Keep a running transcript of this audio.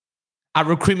At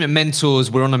Recruitment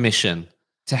Mentors, we're on a mission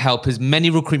to help as many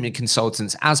recruitment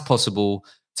consultants as possible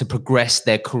to progress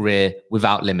their career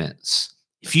without limits.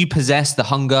 If you possess the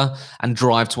hunger and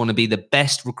drive to want to be the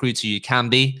best recruiter you can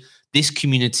be, this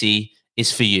community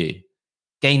is for you.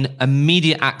 Gain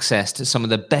immediate access to some of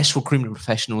the best recruitment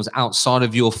professionals outside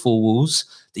of your four walls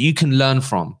that you can learn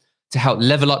from to help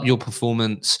level up your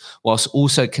performance, whilst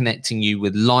also connecting you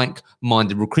with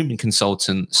like-minded recruitment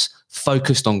consultants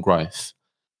focused on growth.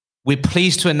 We're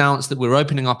pleased to announce that we're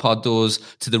opening up our doors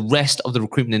to the rest of the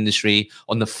recruitment industry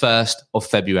on the 1st of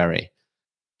February.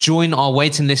 Join our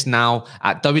waiting list now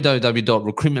at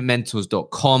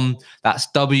www.recruitmentmentors.com. That's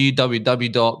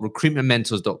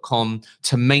www.recruitmentmentors.com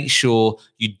to make sure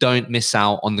you don't miss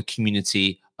out on the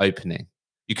community opening.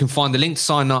 You can find the link to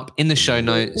sign up in the show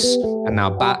notes. And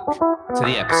now back to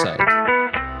the episode.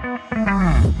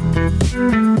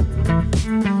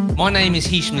 My name is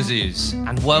Hisham Azuz,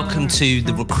 and welcome to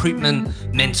the Recruitment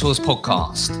Mentors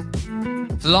podcast.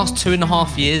 For the last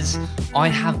 2.5 years, I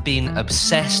have been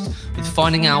obsessed with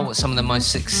finding out what some of the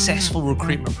most successful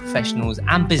recruitment professionals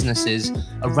and businesses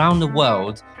around the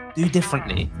world do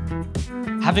differently.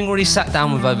 Having already sat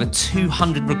down with over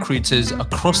 200 recruiters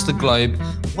across the globe,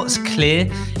 what's clear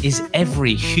is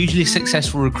every hugely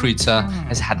successful recruiter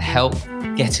has had help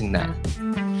getting there.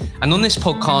 And on this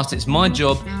podcast, it's my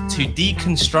job to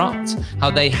deconstruct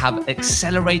how they have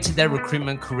accelerated their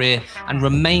recruitment career and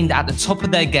remained at the top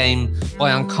of their game by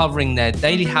uncovering their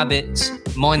daily habits,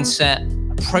 mindset,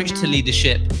 approach to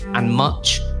leadership, and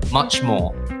much, much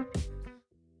more.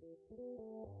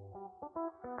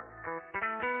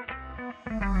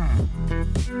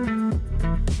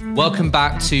 Welcome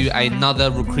back to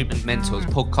another Recruitment Mentors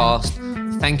podcast.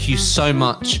 Thank you so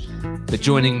much for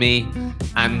joining me.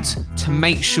 And to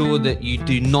make sure that you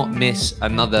do not miss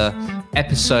another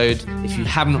episode, if you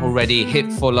haven't already,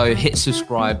 hit follow, hit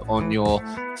subscribe on your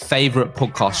favorite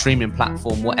podcast streaming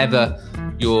platform, whatever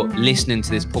you're listening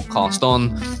to this podcast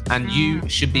on. And you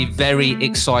should be very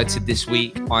excited this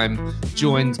week. I'm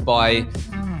joined by,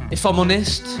 if I'm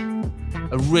honest,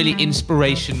 a really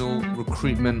inspirational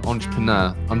recruitment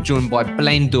entrepreneur. I'm joined by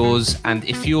Blaine Daws. And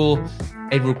if you're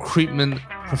a recruitment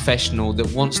professional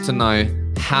that wants to know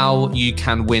how you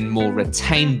can win more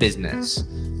retained business,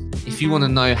 if you want to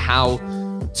know how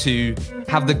to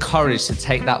have the courage to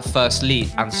take that first leap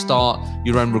and start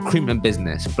your own recruitment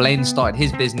business, Blaine started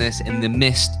his business in the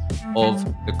midst of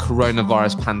the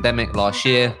coronavirus pandemic last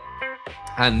year.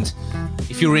 And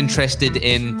if you're interested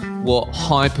in what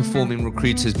high-performing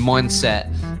recruiters'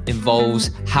 mindset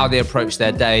involves, how they approach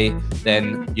their day,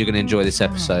 then you're going to enjoy this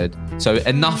episode. So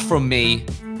enough from me.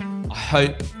 I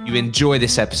hope you enjoy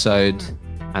this episode,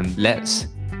 and let's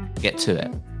get to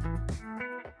it.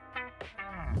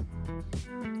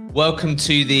 Welcome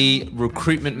to the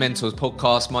Recruitment Mentors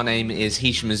podcast. My name is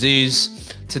Hisham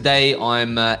Azuz. Today,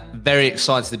 I'm very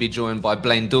excited to be joined by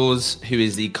Blaine Daws, who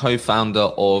is the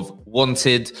co-founder of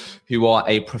Wanted, who are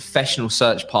a professional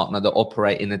search partner that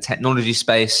operate in the technology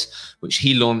space, which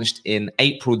he launched in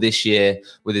April this year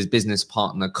with his business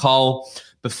partner, Carl.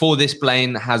 Before this,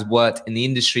 Blaine has worked in the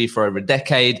industry for over a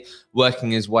decade,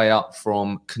 working his way up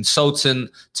from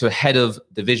consultant to a head of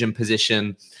division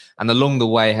position, and along the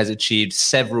way has achieved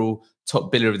several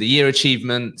top biller of the year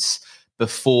achievements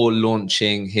before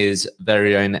launching his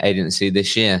very own agency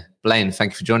this year. Blaine,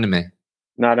 thank you for joining me.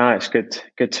 No, it's good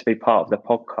to be part of the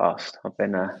podcast. I've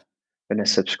been a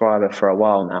subscriber for a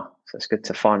while now, so it's good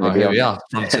to finally be on. Here we are,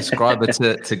 from subscriber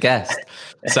to guest.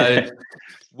 So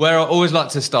where I always like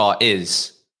to start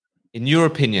is, in your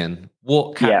opinion,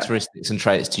 what characteristics and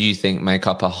traits do you think make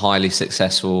up a highly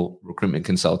successful recruitment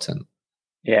consultant?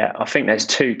 Yeah, I think there's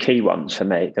two key ones for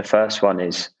me. The first one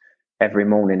is every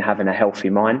morning having a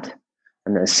healthy mind.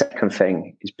 And the second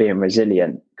thing is being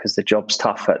resilient, because the job's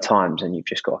tough at times and you've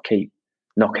just got to keep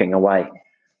knocking away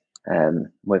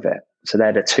with it. So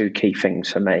they're the two key things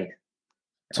for me.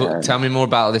 Tell me more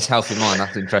about this healthy mind.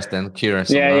 That's interesting. I'm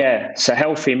curious. Yeah. So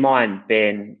healthy mind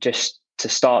being just to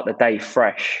start the day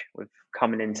fresh, with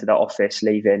coming into the office,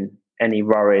 leaving any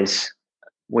worries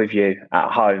with you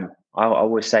at home. I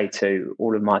always say to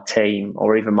all of my team,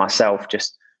 or even myself,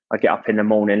 just I get up in the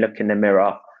morning, look in the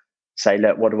mirror, say,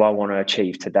 look, what do I want to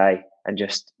achieve today? And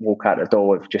just walk out the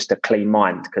door with just a clean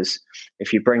mind. Because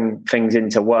if you bring things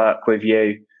into work with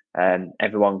you,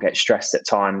 everyone gets stressed at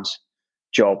times,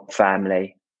 job,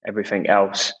 family, everything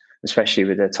else, especially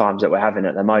with the times that we're having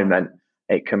at the moment,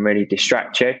 it can really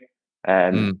distract you.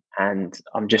 And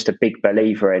I'm just a big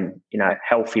believer in,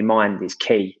 healthy mind is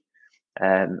key,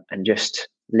 and just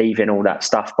leaving all that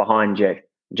stuff behind you and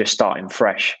just starting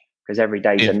fresh, because every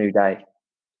day is a new day.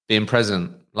 Being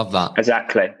present. Love that.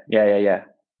 Exactly. Yeah.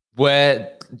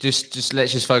 Where just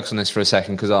let's just focus on this for a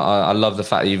second, because I love the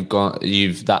fact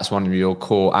that that's one of your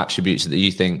core attributes that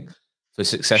you think for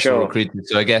successful recruiting.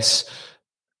 So I guess,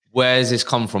 where does this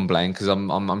come from, Blaine? Because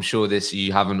I'm sure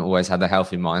you haven't always had a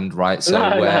healthy mind, right? So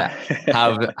where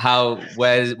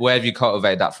have you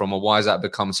cultivated that from, or why has that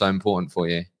become so important for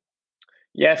you?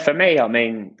 Yeah, for me, I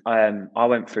mean, I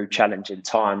went through challenging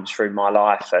times through my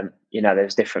life, and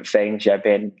there's different things.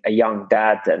 Being a young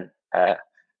dad and a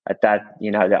dad,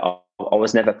 that I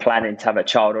was never planning to have a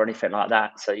child or anything like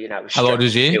that. So it was how old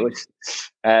was you? It was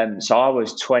so I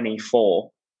was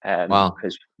 24. Wow.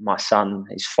 Because my son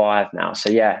is 5 now.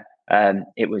 So yeah,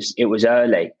 it was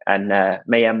early, and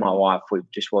me and my wife, we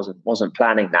just wasn't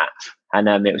planning that, and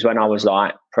it was when I was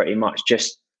like pretty much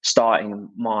just starting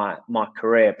my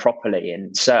career properly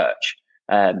in search,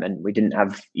 and we didn't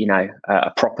have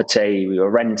a property, we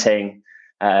were renting,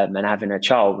 and having a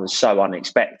child was so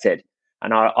unexpected.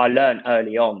 And I learned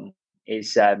early on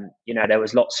is there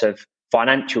was lots of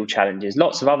financial challenges,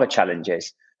 lots of other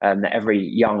challenges that every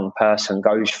young person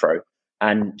goes through.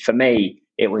 And for me,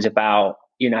 it was about,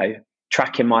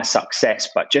 tracking my success,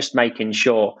 but just making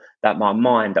sure that my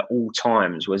mind at all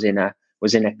times was in a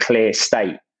clear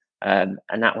state. And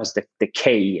that was the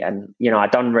key. And,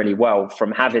 I've done really well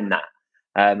from having that.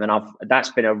 And that's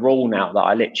been a rule now that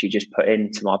I literally just put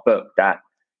into my book, that,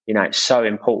 it's so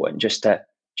important just to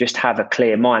have a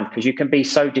clear mind, because you can be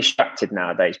so distracted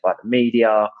nowadays by the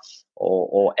media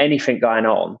or anything going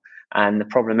on. And the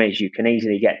problem is, you can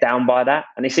easily get down by that.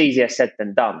 And it's easier said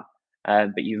than done.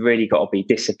 But you've really got to be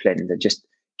disciplined and just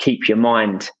keep your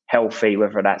mind healthy,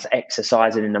 whether that's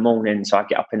exercising in the morning. So I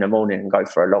get up in the morning and go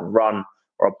for a long run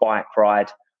or a bike ride,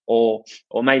 or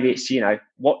maybe it's,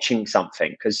 watching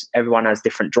something, because everyone has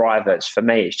different drivers. For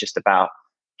me, it's just about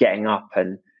getting up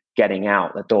and getting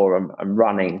out the door and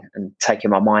running and taking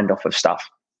my mind off of stuff.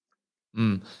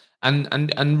 And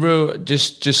real,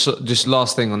 just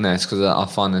last thing on this, because I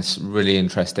find this really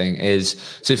interesting, is,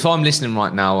 so if I'm listening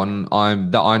right now and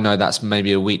I know that's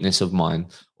maybe a weakness of mine,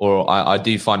 or I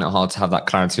do find it hard to have that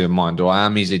clarity of mind, or I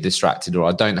am easily distracted, or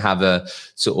I don't have a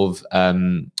sort of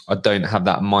I don't have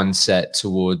that mindset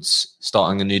towards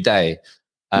starting a new day.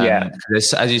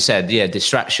 As you said,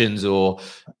 distractions or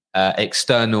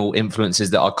external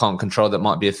influences that I can't control that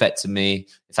might be affecting me,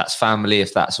 if that's family,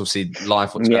 if that's obviously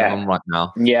life, what's going on right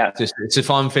now. So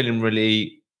if I'm feeling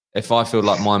if I feel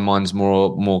like my mind's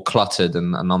more cluttered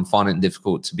and I'm finding it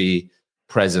difficult to be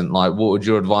present, like, what would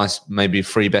your advice, maybe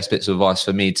 3 best bits of advice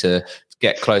for me to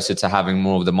get closer to having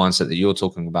more of the mindset that you're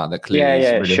talking about, that clearly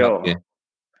is really helping you?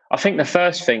 I think the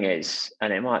first thing is,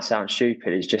 and it might sound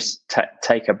stupid, is just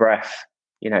take a breath,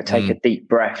 take a deep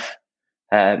breath,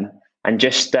 and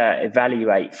just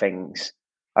evaluate things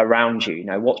around you.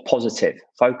 What's positive?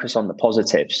 Focus on the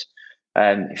positives.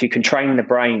 If you can train the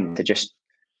brain to just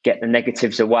get the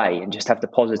negatives away and just have the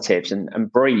positives,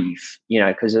 and breathe,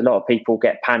 because a lot of people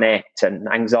get panicked and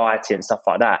anxiety and stuff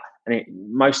like that. And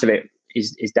most of it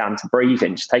is down to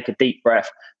breathing. Just take a deep breath,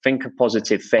 think of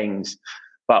positive things,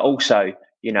 but also,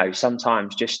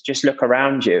 sometimes just look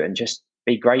around you and just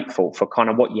be grateful for kind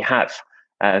of what you have.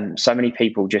 So many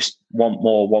people just want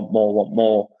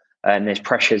more, and there's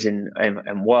pressures in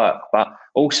work. But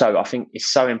also, I think it's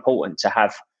so important to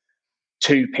have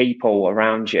 2 people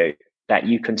around you that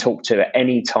you can talk to at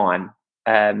any time,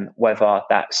 whether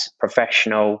that's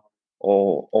professional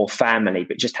or family,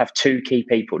 but just have 2 key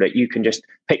people that you can just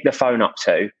pick the phone up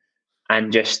to,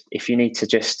 and just, if you need to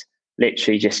just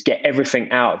literally just get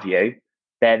everything out of you,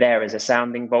 they're there as a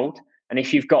sounding board. And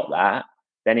if you've got that,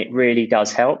 then it really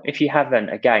does help. If you haven't,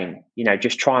 again,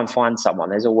 just try and find someone.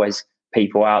 There's always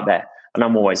people out there, and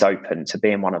I'm always open to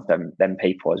being one of them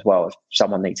people as well. If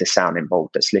someone needs a sounding board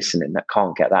that's listening, that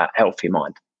can't get that healthy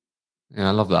mind. Yeah,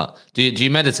 I love that. Do you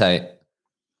meditate?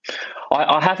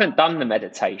 I haven't done the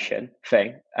meditation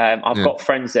thing. I've got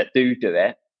friends that do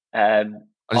it. I'm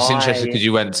just interested because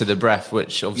you went to the breath,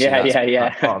 which obviously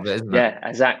that's part of it, isn't it? Yeah,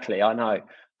 exactly. I know.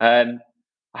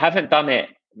 I haven't done it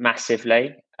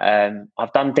massively.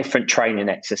 I've done different training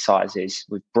exercises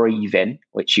with breathing,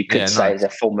 which you could say is a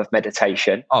form of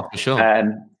meditation. Oh, for sure.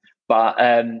 But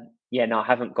I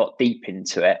haven't got deep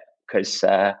into it, because,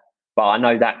 but I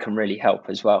know that can really help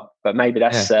as well. But maybe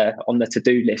that's on the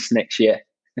to-do list next year.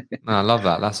 No, I love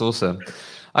that. That's awesome.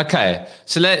 Okay,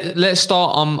 so let's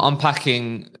start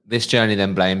unpacking this journey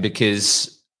then, Blaine,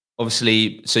 because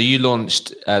obviously, so you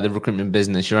launched the recruitment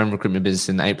business, your own recruitment business,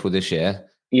 in April this year.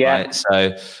 Yeah. Right?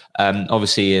 So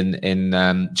obviously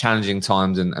in challenging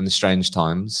times and strange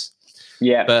times.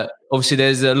 Yeah. But obviously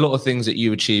there's a lot of things that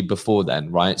you achieved before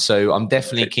then, right? So I'm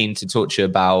definitely keen to talk to you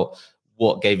about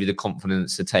what gave you the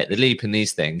confidence to take the leap in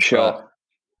these things. Sure.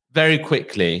 very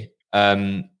quickly,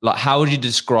 like how would you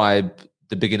describe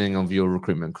the beginning of your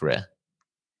recruitment career?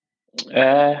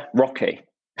 Rocky.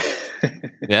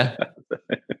 Yeah.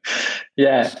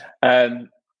 Yeah.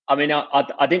 I mean,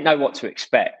 I didn't know what to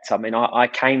expect. I mean, I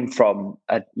came from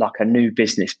a new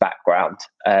business background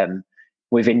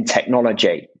within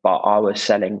technology, but I was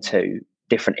selling to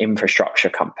different infrastructure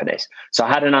companies. So I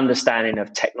had an understanding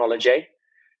of technology,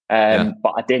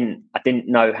 but I didn't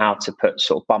know how to put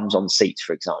sort of bums on seats,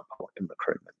 for example, in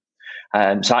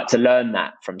recruitment. So I had to learn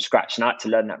that from scratch, and I had to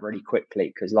learn that really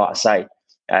quickly because, like I say,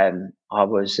 I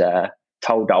was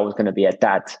told I was going to be a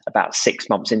dad about 6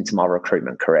 months into my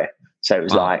recruitment career. So it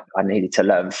was like I needed to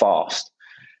learn fast.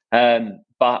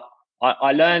 But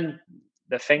I learned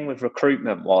the thing with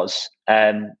recruitment was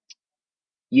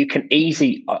you can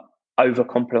easily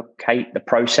overcomplicate the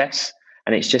process,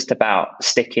 and it's just about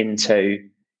sticking to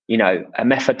a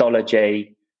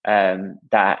methodology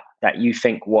that you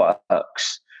think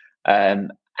works,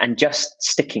 and just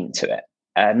sticking to it,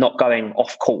 not going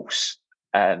off course,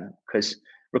 because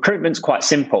recruitment's quite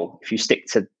simple if you stick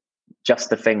to just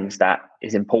the things that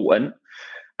is important.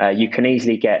 You can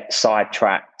easily get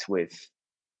sidetracked with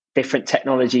different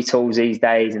technology tools these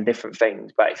days and different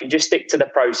things. But if you just stick to the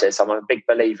process, I'm a big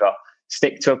believer,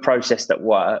 stick to a process that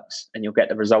works and you'll get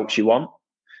the results you want,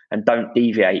 and don't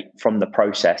deviate from the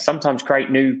process. Sometimes create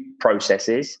new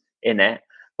processes in it,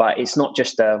 but it's not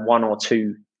just a one or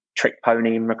two trick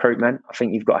pony in recruitment. I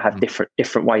think you've got to have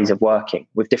different ways of working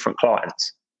with different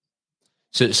clients.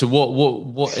 So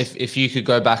what if you could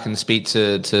go back and speak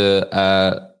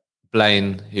to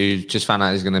Blaine, who just found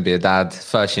out he's going to be a dad,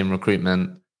 first year in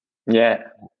recruitment? Yeah.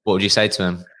 What would you say to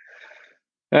him?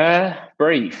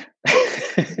 Breathe.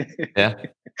 Yeah.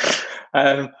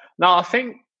 No, I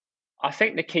think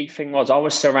the key thing was I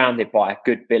was surrounded by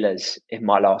good billers in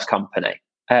my last company.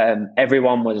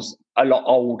 Everyone was a lot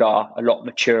older, a lot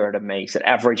maturer than me. So the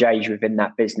average age within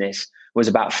that business was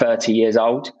about 30 years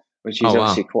old, which is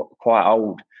obviously quite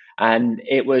old. And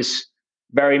it was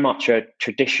very much a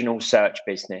traditional search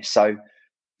business. So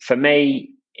for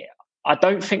me, I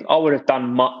don't think I would have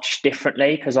done much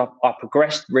differently because I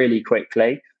progressed really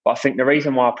quickly. But I think the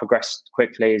reason why I progressed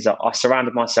quickly is that I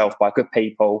surrounded myself by good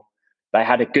people. They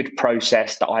had a good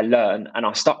process that I learned and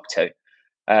I stuck to.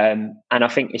 And I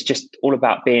think it's just all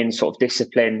about being sort of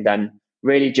disciplined and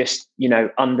really just,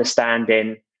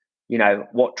 understanding,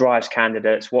 what drives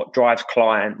candidates, what drives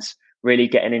clients, really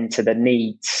getting into the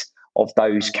needs of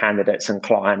those candidates and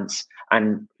clients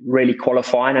and really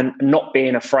qualifying and not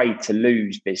being afraid to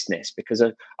lose business, because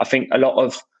I think a lot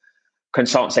of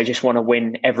consultants, they just want to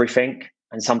win everything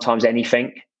and sometimes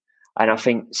anything. And I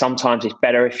think sometimes it's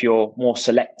better if you're more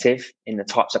selective in the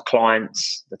types of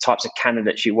clients, the types of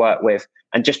candidates you work with,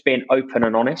 and just being open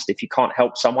and honest. If you can't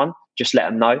help someone, just let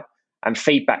them know. And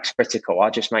feedback's critical. I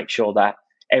just make sure that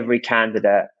every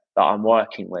candidate that I'm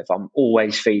working with, I'm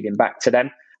always feeding back to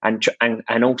them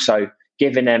and also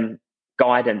giving them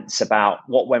guidance about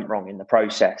what went wrong in the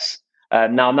process.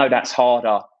 Now, I know that's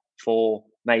harder for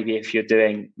maybe if you're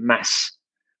doing mass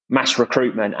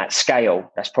recruitment at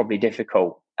scale. That's probably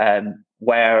difficult.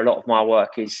 Where a lot of my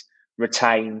work is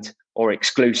retained or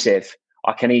exclusive,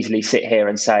 I can easily sit here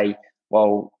and say,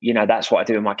 well, that's what I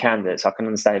do with my candidates. I can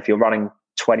understand if you're running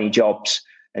 20 jobs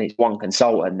and it's one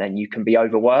consultant, then you can be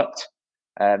overworked,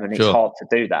 and it's hard to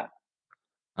do that.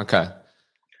 Okay.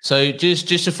 So just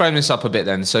to frame this up a bit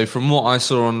then. So from what I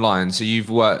saw online, so you've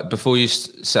worked, before you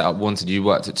set up Wanted, you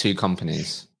worked at 2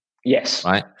 companies. Yes.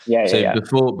 Right. Yeah. So yeah.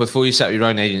 before you set up your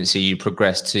own agency, you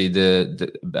progressed to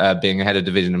the being a head of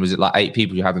division. And was it like 8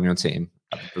 people you had on your team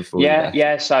before?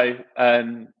 Yeah. So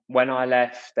when I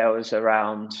left, there was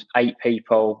around 8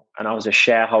 people, and I was a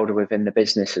shareholder within the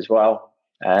business as well.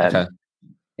 Okay.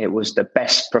 It was the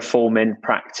best performing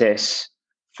practice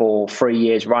for 3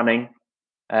 years running.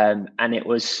 And it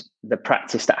was the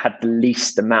practice that had the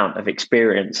least amount of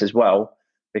experience as well,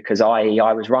 because I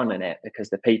was running it, because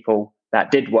the people that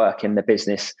did work in the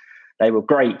business, they were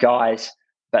great guys,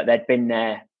 but they'd been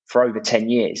there for over 10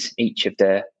 years, each of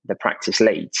the practice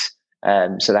leads.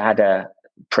 So they had a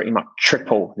pretty much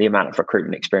triple the amount of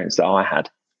recruitment experience that I had.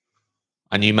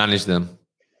 And you managed them?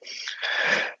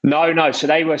 No. So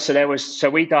I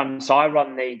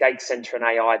run the data center and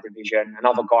AI division.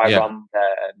 Another guy run the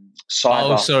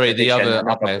cyber. Oh, sorry, division, the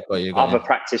other. Other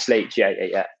practice leads.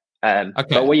 Yeah. Okay.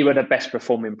 But we were the best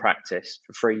performing practice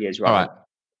for 3 years running. All right.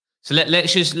 So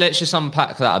let's just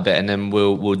unpack that a bit, and then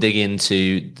we'll dig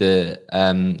into the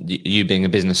you being a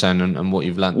business owner and what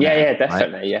you've learned. Yeah,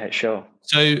 definitely. Right? Yeah, sure.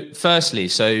 So firstly,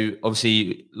 so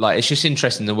obviously, like, it's just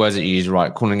interesting the words that you use,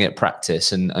 right? Calling it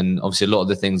practice, and obviously a lot of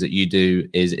the things that you do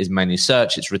is mainly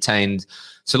search. It's retained.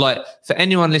 So, like, for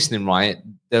anyone listening, right,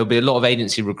 there'll be a lot of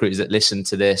agency recruiters that listen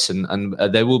to this, and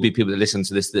there will be people that listen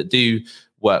to this that do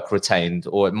work retained,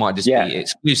 or it might just be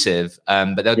exclusive.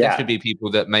 But there'll definitely be people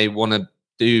that may want to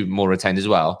do more retained as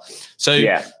well. So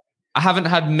I haven't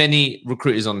had many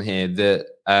recruiters on here that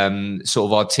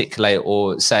sort of articulate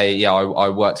or say, I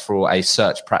worked for a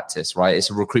search practice, right? It's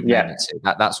a recruitment agency.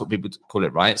 That's what people call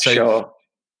it, right? So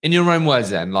in your own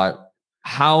words then, like,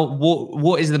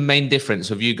 what is the main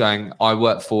difference of you going, I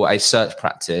work for a search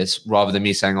practice, rather than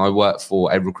me saying I work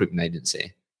for a recruitment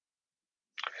agency?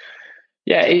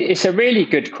 Yeah, it's a really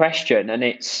good question, and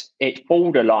it's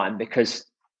borderline because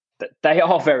they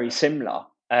are very similar.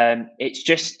 It's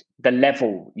just the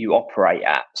level you operate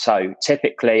at. So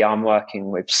typically I'm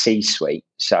working with C-suite.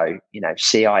 So,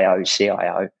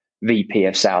 CIO, VP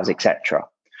of sales, etc.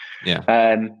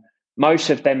 Most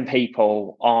of them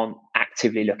people aren't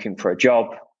actively looking for a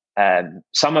job.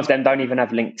 Some of them don't even have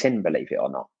LinkedIn, believe it or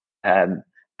not.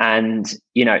 And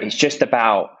it's just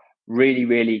about really,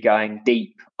 really going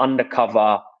deep,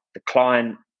 undercover the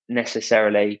client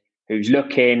necessarily who's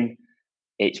looking.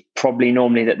 It's probably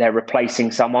normally that they're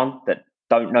replacing someone that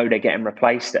don't know they're getting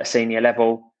replaced at a senior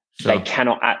level. Sure. They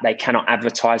cannot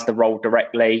advertise the role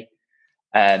directly.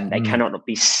 They cannot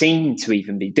be seen to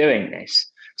even be doing this.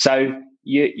 So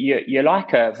you're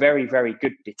like a very, very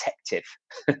good detective,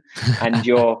 and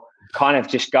you're kind of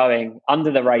just going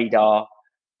under the radar,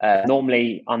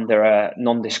 normally under a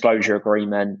non-disclosure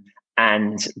agreement.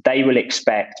 And they will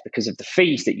expect, because of the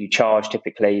fees that you charge,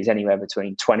 typically is anywhere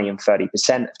between 20 and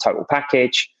 30% of total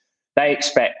package, they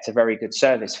expect a very good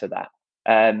service for that.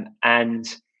 And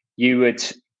you would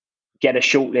get a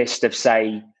short list of,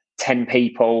 say, 10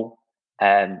 people.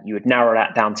 You would narrow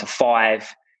that down to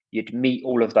 5. You'd meet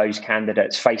all of those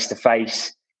candidates face to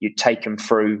face. You'd take them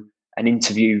through an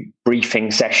interview briefing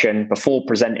session before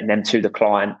presenting them to the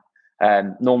client.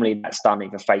 Normally that's done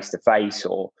either face to face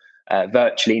or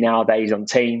virtually nowadays on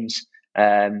Teams.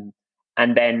 And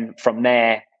then from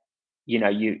there,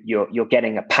 you're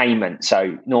getting a payment.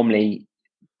 So normally,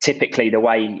 typically the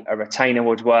way a retainer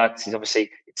would work is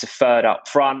obviously it's a third up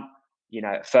front,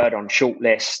 a third on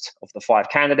shortlist of the 5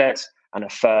 candidates, and a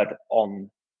third on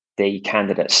the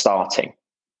candidate starting.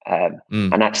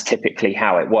 And that's typically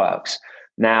how it works.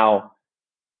 Now,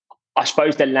 I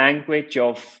suppose the language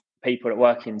of people that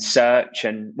work in search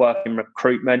and work in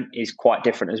recruitment is quite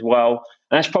different as well.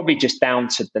 And that's probably just down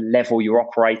to the level you're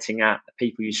operating at, the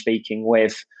people you're speaking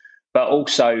with, but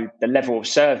also the level of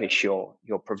service you're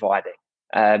providing.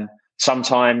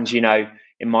 Sometimes, in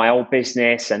my old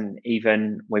business and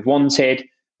even with Wanted,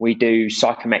 we do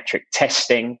psychometric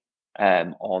testing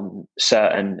on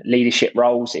certain leadership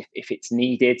roles if it's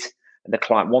needed and the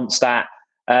client wants that.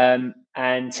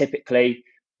 And typically,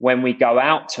 when we go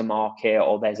out to market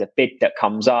or there's a bid that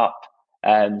comes up,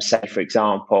 say, for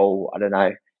example, I don't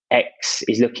know, X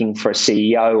is looking for a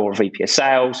CEO or a VP of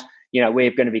sales, we're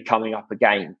going to be coming up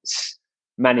against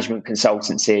management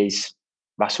consultancies,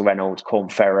 Russell Reynolds, Korn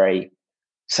Ferry,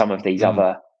 some of these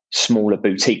other smaller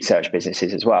boutique search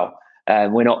businesses as well.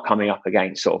 We're not coming up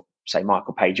against sort of, say,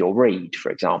 Michael Page or Reed,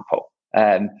 for example.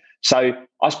 So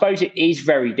I suppose it is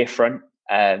very different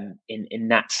in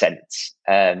that sense,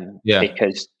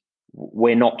 because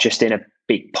we're not just in a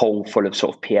big pool full of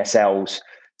sort of PSLs.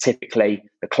 Typically,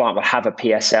 the client will have a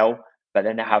PSL, but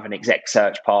then they have an exec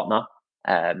search partner,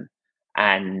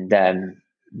 and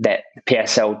that the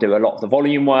PSL do a lot of the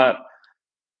volume work.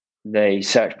 The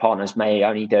search partners may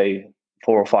only do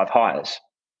 4 or 5 hires.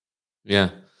 Yeah,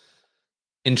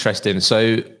 interesting.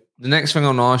 So the next thing I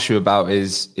want to ask you about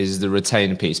is the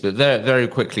retained piece, but very, very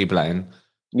quickly, Blaine.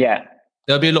 Yeah.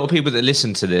 There'll be a lot of people that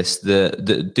listen to this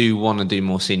that do want to do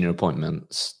more senior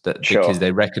appointments because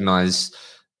they recognize,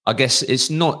 I guess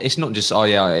it's not just,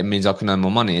 it means I can earn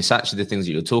more money. It's actually the things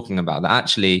that you're talking about, that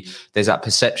actually there's that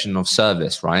perception of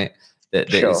service, right?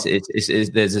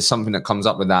 There's something that comes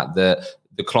up with that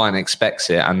the client expects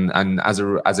it. And as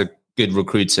a good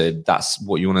recruiter, that's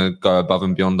what you want to go above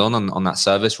and beyond on that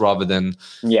service, rather than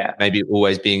maybe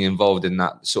always being involved in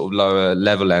that sort of lower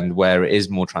level end where it is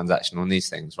more transactional on these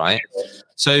things, right?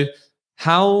 So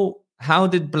how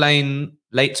did Blaine,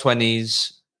 late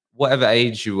 20s, whatever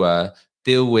age you were,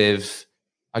 deal with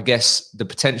I guess, the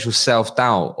potential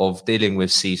self-doubt of dealing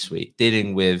with C-suite,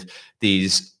 dealing with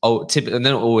these old, typically, and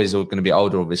they're not always all going to be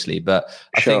older, obviously, but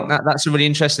I think that's a really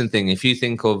interesting thing. If you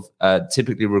think of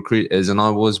typically recruiters, and I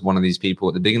was one of these people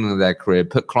at the beginning of their career,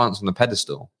 put clients on a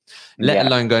pedestal, let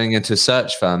alone going into a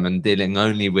search firm and dealing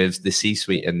only with the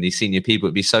C-suite and the senior people.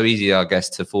 It'd be so easy, I guess,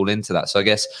 to fall into that. So I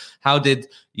guess, how did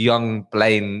young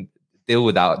Blaine deal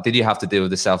with that? Did you have to deal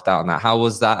with the self-doubt on that? How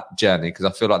was that journey? Because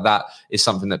I feel like that is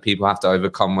something that people have to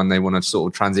overcome when they want to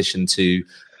sort of transition to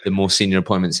the more senior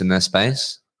appointments in their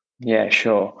space. Yeah,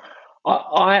 sure.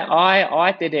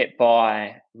 I did it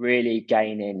by really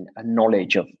gaining a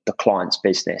knowledge of the client's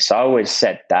business. I always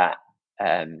said that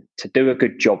to do a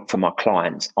good job for my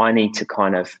clients, I need to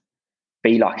kind of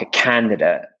be like a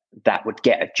candidate that would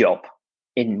get a job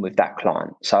in with that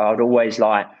client. So I'd always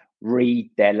read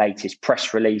their latest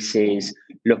press releases,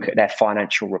 look at their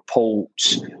financial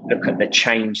reports, look at the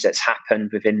change that's happened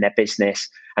within their business,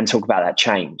 and talk about that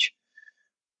change.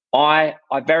 I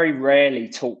very rarely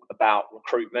talk about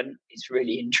recruitment. It's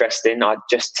really interesting. I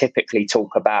just typically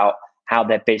talk about how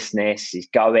their business is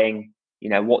going,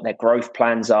 what their growth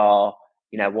plans are,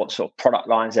 what sort of product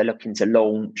lines they're looking to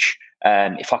launch,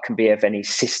 if I can be of any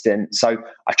assistance. So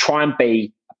I try and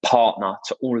be a partner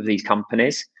to all of these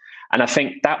companies. And I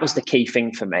think that was the key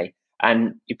thing for me.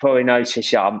 And you probably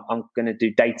notice, I'm going to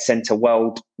do Data Center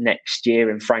World next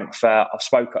year in Frankfurt. I've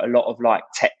spoken at a lot of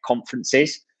tech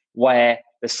conferences where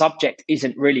the subject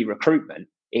isn't really recruitment.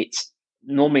 It's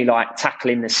normally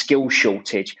tackling the skill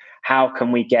shortage. How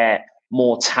can we get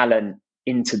more talent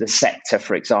into the sector,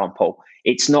 for example?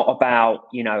 It's not about,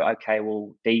 okay,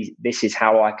 well, this is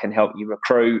how I can help you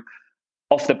recruit.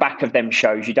 Off the back of them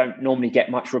shows, you don't normally get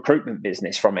much recruitment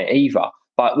business from it either.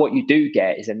 But what you do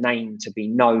get is a name to be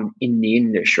known in the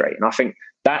industry. And I think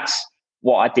that's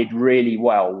what I did really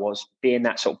well, was being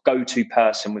that sort of go-to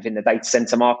person within the data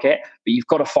center market. But you've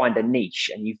got to find a niche,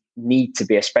 and you need to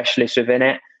be a specialist within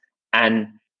it. And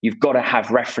you've got to have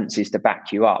references to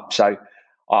back you up. So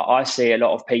I see a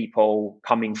lot of people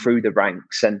coming through the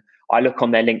ranks, and I look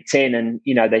on their LinkedIn, and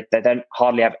they don't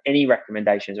hardly have any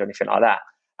recommendations or anything like that.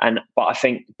 But I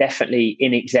think definitely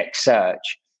in exec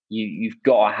search, you've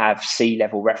got to have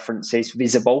C-level references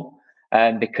visible,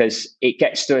 because it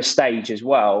gets to a stage as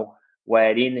well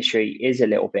where the industry is a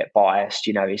little bit biased.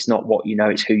 It's not what you know,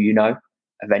 it's who you know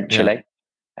eventually.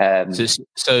 Yeah.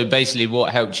 So basically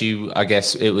what helped you, I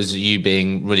guess it was you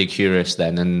being really curious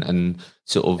then, and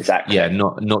sort of, exactly.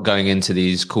 Not going into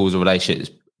these calls or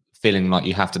relationships feeling like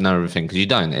you have to know everything, because you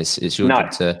don't. It's your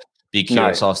job to be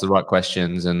curious, ask the right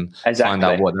questions, and find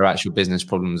out what their actual business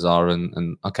problems are.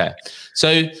 And okay.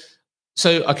 So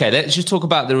okay, let's just talk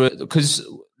about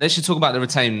the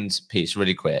retained piece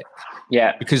really quick.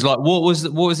 Yeah. Because what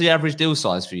was the average deal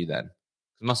size for you then?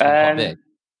 It must have been quite big.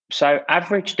 So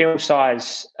average deal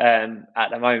size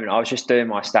at the moment, I was just doing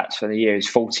my stats for the year, is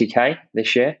 40K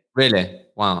this year. Really?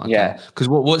 Wow. Okay. Yeah. Because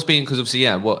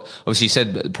obviously you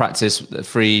said practice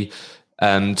 3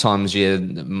 times a year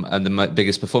and the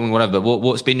biggest performing, whatever. But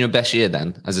what's been your best year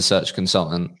then as a search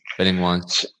consultant, billing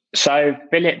wise? So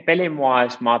billing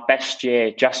wise, my best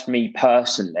year, just me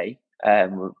personally,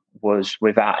 was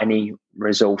without any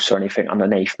resource or anything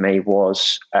underneath me,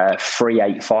 was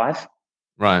 385.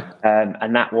 Right.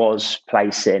 And that was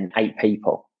placing 8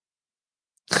 people.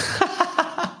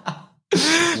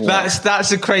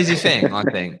 That's a crazy thing, I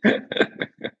think.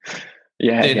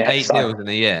 Yeah. Doing 8 deals in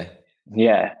a year.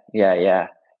 Yeah.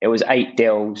 It was 8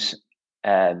 deals,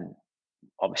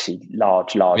 obviously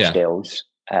large deals.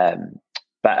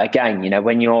 But again,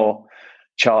 when you're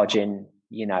charging,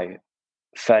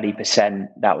 30%,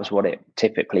 that was what it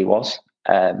typically was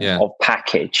of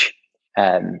package.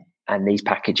 And these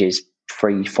packages,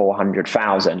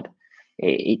 300,000-400,000.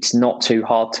 It's not too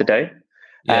hard to do.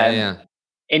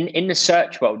 In the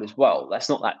search world as well, that's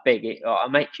not that big. I'll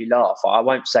make you laugh. I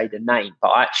won't say the name, but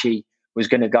I actually was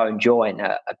going to go and join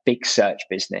a big search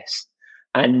business.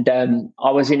 And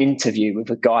I was in an interview with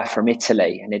a guy from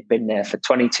Italy, and he'd been there for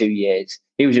 22 years.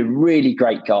 He was a really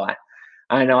great guy.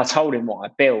 And I told him what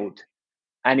I build.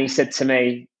 And he said to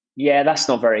me, yeah, that's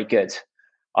not very good.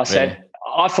 I said,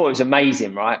 I thought it was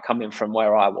amazing, right, coming from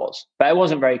where I was. But it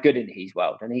wasn't very good in his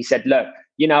world. And he said, look,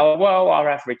 our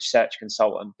average search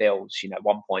consultant bills,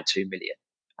 1.2 million.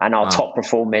 And our top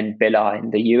performing biller in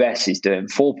the US is doing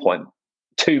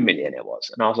 4.2 million it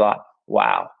was. And I was like,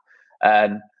 wow.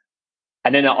 And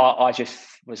then I just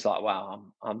was like, wow,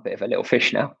 I'm a bit of a little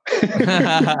fish now.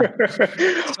 I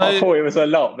thought it was a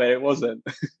lot, but it wasn't.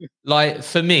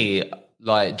 For me,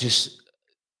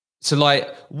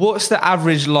 what's the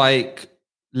average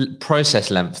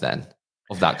process length then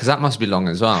of that? Because that must be long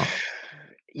as well.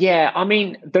 Yeah, I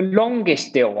mean, the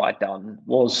longest deal I'd done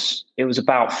was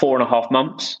about 4.5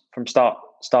 months from start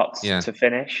Yeah. to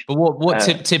finish. But what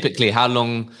Uh, typically, how t-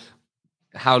 long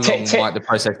might t- the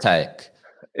process take?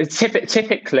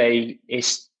 Typically,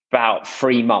 it's about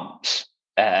 3 months.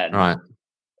 Right.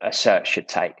 A search should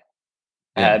take.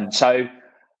 Yeah. So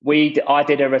I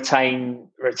did a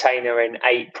retainer in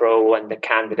April, and the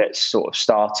candidates sort of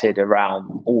started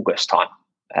around August time,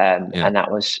 Yeah. and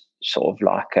that was sort of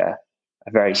like a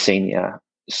very senior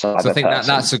So I cyber think person.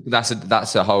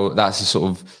 that's a sort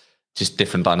of just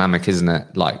different dynamic, isn't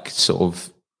it? Like sort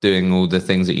of doing all the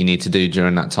things that you need to do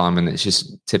during that time, and it's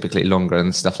just typically longer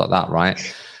and stuff like that, right?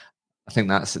 I think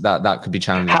that could be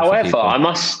challenging for However, people. I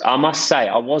must say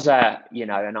I was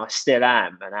and I still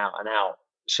am an out and out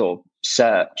sort of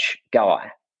search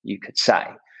guy, you could say.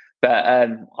 But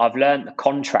I've learned the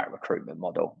contract recruitment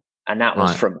model, and that was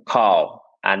Right. from Carl,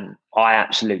 and I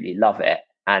absolutely love it.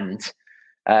 And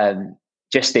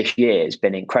just this year has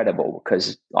been incredible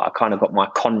because I kind of got my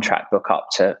contract book up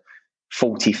to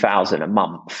 40,000 a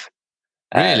month.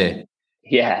 Really?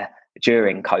 Yeah,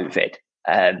 during COVID.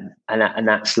 And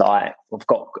that's like we've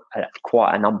got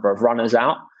quite a number of runners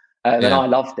out, and I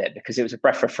loved it because it was a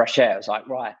breath of fresh air. I was like,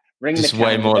 right, ring Just the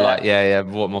way more candidate,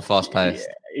 like more fast paced.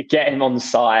 get him on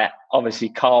site. Obviously,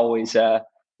 Carl is a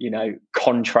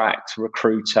contract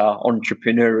recruiter,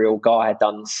 entrepreneurial guy,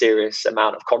 done serious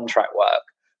amount of contract work,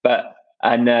 but.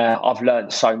 And I've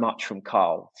learned so much from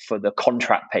Carl for the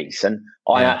contract piece, and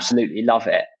I absolutely love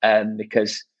it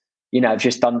because I've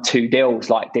just done 2 deals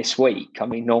like this week. I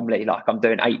mean, normally like I'm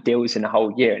doing 8 deals in a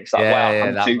whole year. And it's like, wow, I've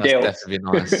done That 2 must deals. definitely be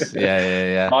nice.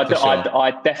 Yeah, I, for sure.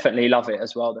 I definitely love it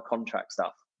as well, the contract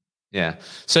stuff. Yeah.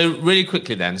 So really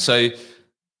quickly then, so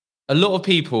a lot of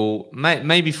people,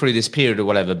 maybe through this period or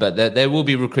whatever, but there will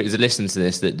be recruiters that listen to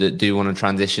this that do want to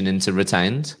transition into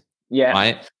retained. Yeah.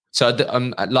 Right. So,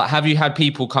 like, have you had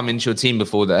people come into your team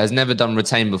before that has never done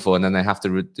retained before, and then they have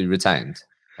to do retained?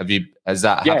 Has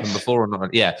that happened before or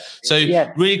not? Yeah. So,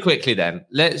 really quickly, then,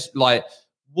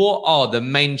 what are the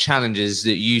main challenges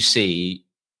that you see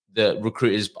that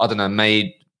recruiters, I don't know,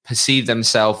 may perceive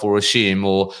themselves or assume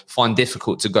or find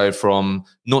difficult to go from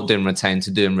not doing retained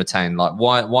to doing retained? Like,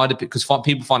 why because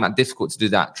people find that difficult to do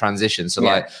that transition? So,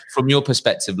 like, from your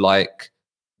perspective, like,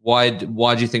 why do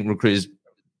you think recruiters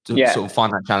sort of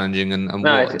find that challenging, and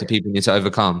what do people need to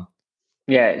overcome?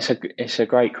 Yeah, it's a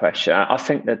great question. I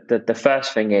think that the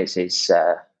first thing is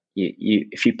you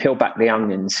if you peel back the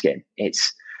onion skin,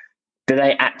 it's, do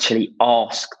they actually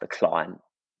ask the client,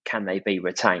 can they be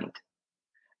retained?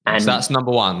 And so that's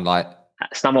number one. Like,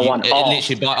 that's number one.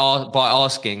 Literally by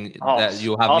asking, that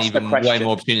you'll have even way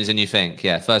more opportunities than you think.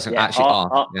 Yeah, first thing, actually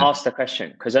ask the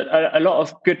question, because a lot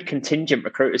of good contingent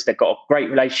recruiters, they've got a great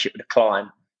relationship with the client,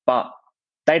 but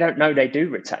they don't know they do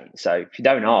retain. So if you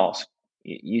don't ask,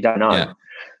 you don't know. Yeah.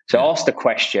 So ask the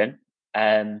question.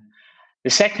 The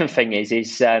second thing is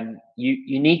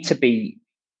you need to be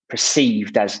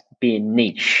perceived as being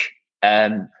niche.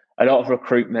 A lot of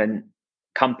recruitment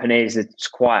companies, it's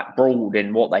quite broad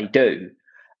in what they do.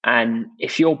 And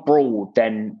if you're broad,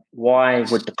 then why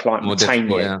would the client retain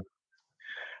you? Yeah.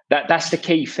 That's the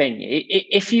key thing.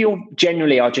 If you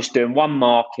generally are just doing one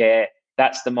market,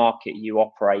 that's the market you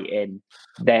operate in,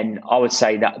 then I would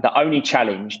say that the only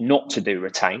challenge not to do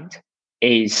retained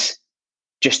is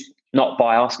just not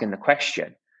by asking the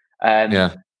question.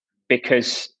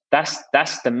 Because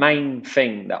that's the main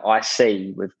thing that I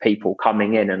see with people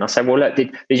coming in, and I say, well, look,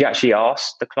 did you actually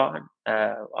ask the client?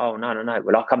 Oh, no.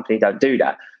 Well, our company don't do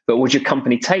that. But would your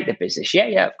company take the business?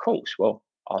 Yeah, of course. Well,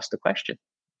 ask the question.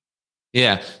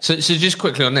 Yeah. So just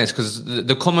quickly on this, because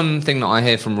the common thing that I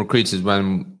hear from recruiters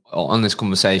when on this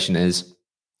conversation is,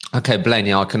 okay,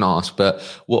 Blaine, I can ask, but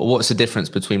what's the difference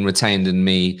between retained and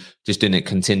me just doing it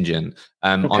contingent?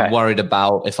 I'm worried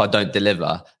about if I don't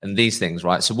deliver and these things,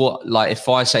 right? So what, like, if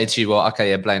I say to you, well,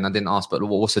 okay, yeah, Blaine, I didn't ask, but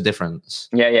what's the difference?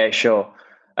 Yeah, sure.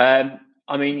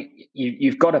 I mean,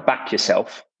 you've got to back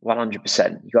yourself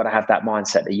 100%. You've got to have that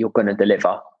mindset that you're going to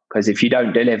deliver, because if you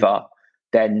don't deliver,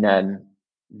 then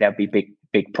there'll be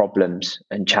big problems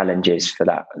and challenges for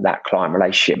that client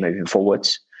relationship moving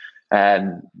forwards.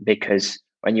 Because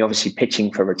when you're obviously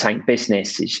pitching for retained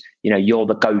business, you're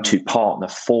the go-to partner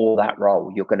for that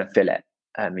role. You're going to fill it,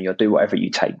 and you'll do whatever you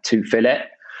take to fill it.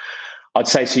 I'd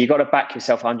say so. You've got to back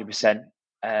yourself 100%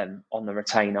 on the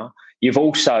retainer. You've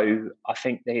also, I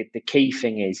think the key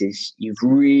thing is you've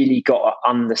really got to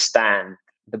understand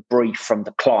the brief from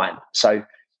the client. So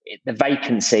the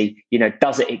vacancy,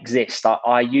 does it exist?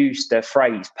 I use the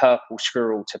phrase purple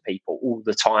squirrel to people all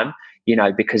the time.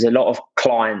 because a lot of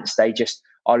clients, they just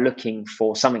are looking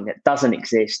for something that doesn't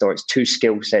exist, or it's two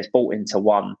skill sets brought into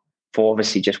one for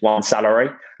obviously just one salary.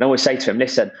 And I always say to them,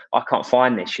 listen, I can't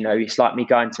find this. It's like me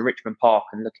going to Richmond Park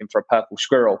and looking for a purple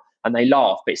squirrel, and they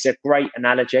laugh. But it's a great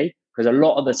analogy, because a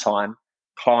lot of the time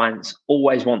clients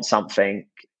always want something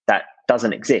that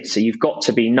doesn't exist. So you've got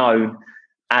to be known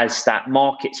as that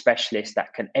market specialist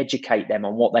that can educate them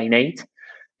on what they need.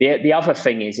 The other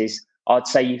thing is I'd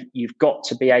say you've got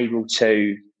to be able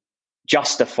to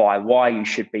justify why you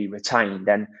should be retained,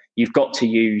 and you've got to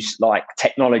use like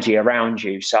technology around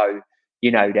you. So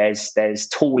there's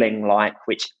tooling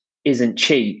which isn't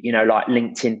cheap, like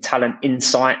LinkedIn Talent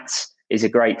Insights is a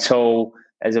great tool.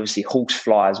 There's obviously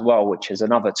Horsefly as well, which is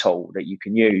another tool that you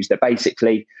can use that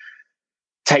basically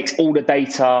takes all the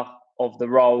data of the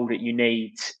role that you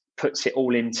need, puts it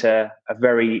all into a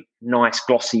very nice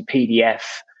glossy PDF,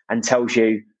 and tells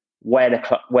you where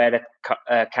the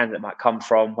candidate might come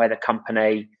from, where the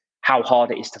company, how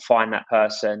hard it is to find that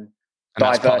person. And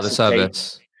that's part of the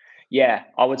service. Yeah,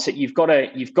 I would say you've got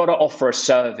to offer a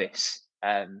service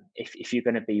if you're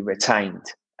going to be retained,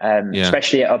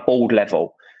 especially at a board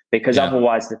level, because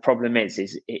otherwise the problem is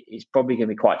it's probably going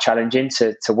to be quite challenging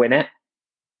to win it.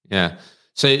 Yeah.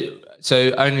 So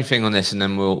only thing on this, and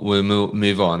then we'll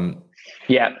move on.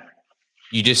 Yeah.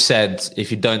 You just said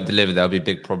if you don't deliver, there'll be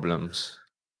big problems.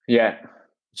 Yeah.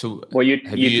 So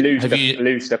you'd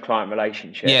lose the client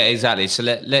relationship. Yeah, exactly. So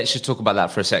let's just talk about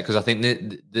that for a sec, because I think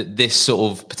this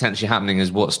sort of potentially happening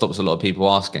is what stops a lot of people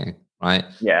asking, right?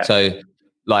 Yeah. So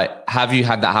have you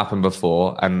had that happen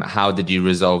before, and how did you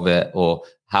resolve it, or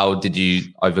how did you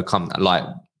overcome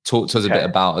that? Talk to us a bit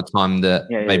about a time that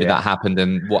that happened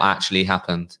and what actually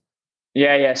happened.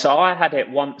 Yeah. So I had it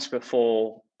once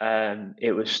before.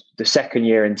 It was the second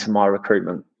year into my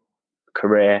recruitment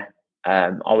career.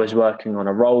 I was working on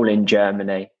a role in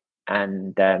Germany,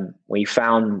 and we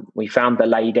found the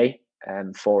lady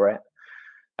for it.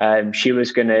 She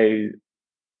was going to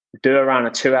do around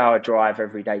a 2-hour drive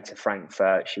every day to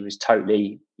Frankfurt. She was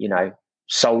totally,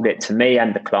 sold it to me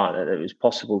and the client that it was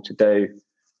possible to do.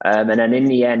 And then in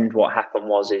the end, what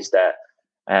happened is that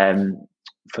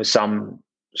for some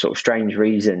sort of strange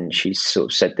reason, she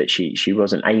sort of said that she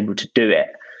wasn't able to do it.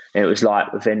 And it was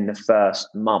within the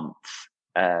first month.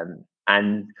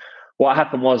 And what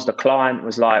happened was the client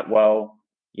was like, well,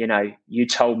 you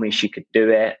told me she could do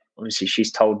it. Obviously,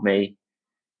 she's told me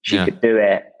she could do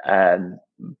it.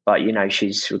 But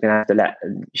she's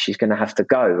going to have to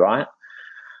go, right?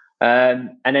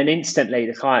 And then instantly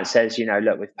the client says,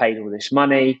 look, we've paid all this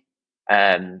money.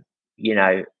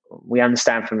 We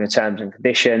understand from the terms and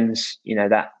conditions,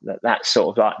 that's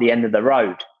sort of like the end of the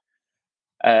road.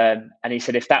 And he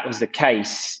said, if that was the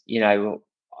case,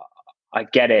 I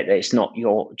get it that it's not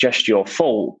just your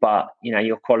fault, but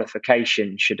your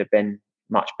qualification should have been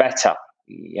much better.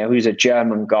 He was a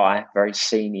German guy, very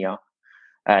senior,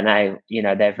 and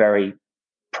they're very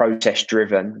process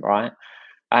driven, right?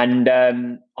 And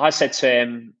I said to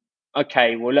him,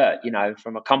 okay, well, look,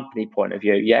 from a company point of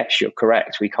view, yes, you're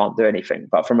correct. We can't do anything.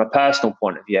 But from a personal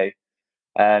point of view,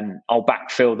 I'll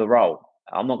backfill the role.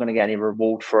 I'm not going to get any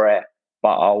reward for it,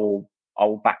 but I'll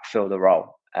backfill the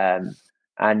role.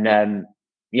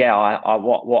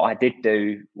 What I did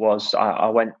do was I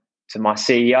went to my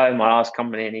CEO, my last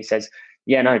company, and he says,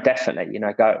 yeah, no, definitely,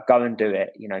 go and do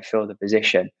it, fill the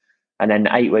position. And then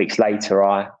 8 weeks later,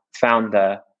 I found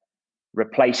a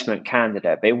replacement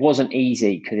candidate, but it wasn't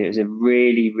easy because it was a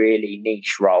really, really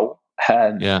niche role.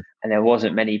 And there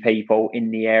wasn't many people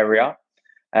in the area.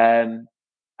 And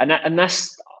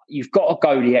that's, you've got to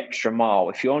go the extra mile.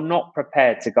 If you're not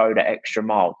prepared to go the extra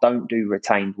mile, don't do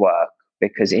retained work,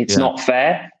 because it's not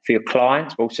fair for your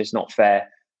clients, but also it's not fair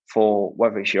for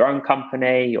whether it's your own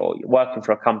company or you're working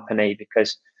for a company,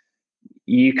 because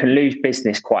you can lose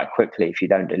business quite quickly if you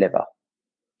don't deliver.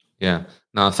 Yeah.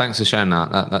 No, thanks for sharing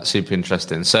that. That's super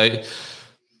interesting. So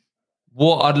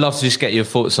what I'd love to just get your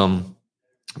thoughts on,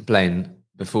 Blaine,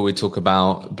 before we talk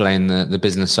about Blaine, the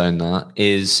business owner,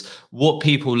 is what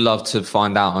people love to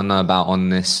find out and know about on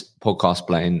this podcast,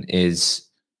 Blaine, is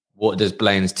what does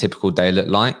Blaine's typical day look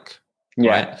like?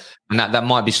 Yeah. Right? And that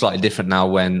might be slightly different now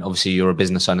when obviously you're a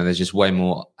business owner. There's just way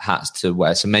more hats to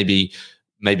wear. So maybe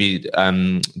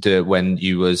do it when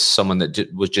you was someone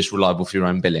that was just reliable for your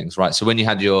own billings, right? So when you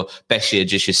had your best year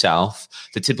just yourself,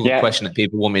 the typical question that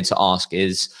people want me to ask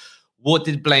is, what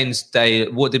did Blaine's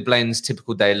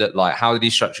typical day look like? How did he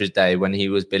structure his day when he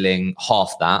was billing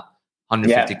half that,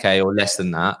 150K or less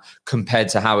than that, compared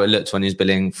to how it looked when he was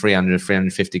billing 300,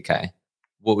 350K?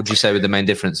 What would you say were the main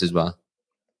differences were?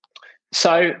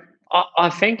 So I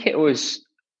think it was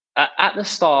At the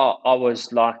start, I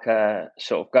was like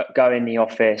sort of go in the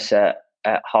office at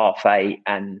 8:30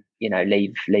 and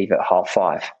leave at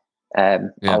 5:30. I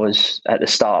Yeah. was at the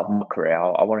start of my career.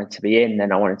 I wanted to be in,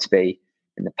 then I wanted to be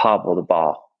in the pub or the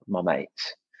bar with my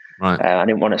mates. Right. I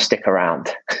didn't want to stick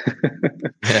around.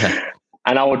 Yeah.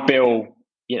 And I would bill,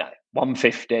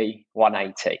 150,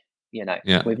 180,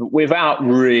 Yeah. without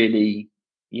really,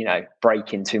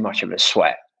 breaking too much of a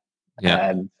sweat.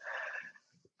 Yeah.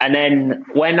 And then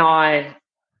when I,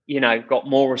 got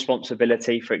more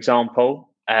responsibility, for example,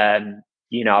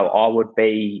 I would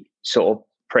be sort of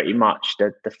pretty much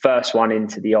the first one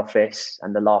into the office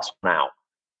and the last one out.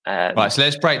 Right. So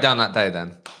let's break down that day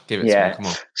then. Give it to me. Come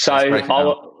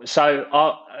on. So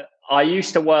I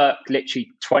used to work literally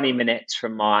 20 minutes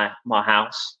from my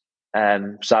house.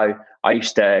 So I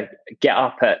used to get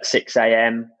up at 6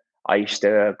 a.m. I used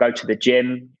to go to the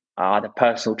gym. I had a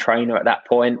personal trainer at that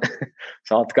point.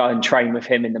 So I'd go and train with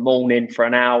him in the morning for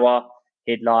an hour.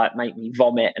 He'd like make me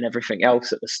vomit and everything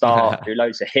else at the start, do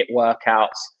loads of HIIT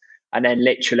workouts. And then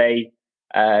literally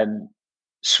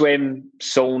swim,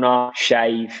 sauna,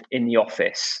 shave in the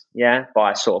office,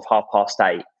 by sort of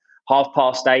 8:30.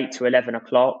 8:30 to 11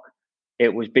 o'clock,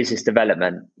 it was business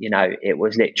development. It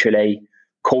was literally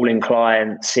calling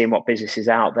clients, seeing what business is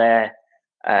out there,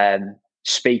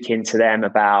 speaking to them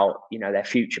about, their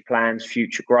future plans,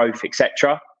 future growth,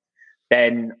 etc.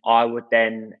 Then I would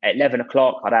at 11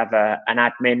 o'clock, I'd have an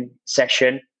admin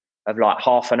session of like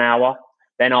half an hour.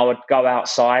 Then I would go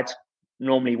outside,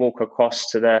 normally walk across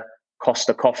to the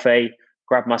Costa Coffee,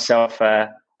 grab myself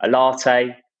a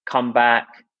latte, come back,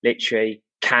 literally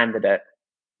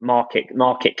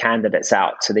market candidates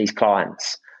out to these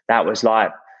clients. That was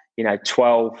like,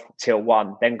 12 till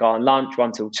 1, then go on lunch,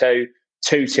 1 till 2,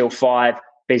 2 till 5,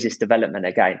 business development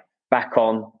again, back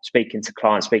on speaking to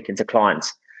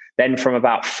clients. Then from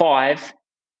about 5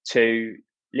 to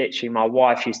literally my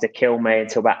wife used to kill me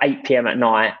until about 8 p.m. at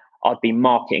night, I'd be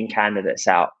marketing candidates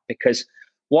out, because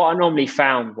what I normally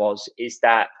found is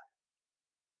that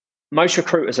most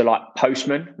recruiters are like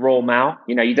postmen, raw mail.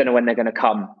 You don't know when they're going to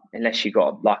come unless you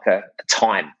got like a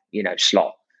time,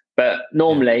 slot. But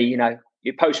normally,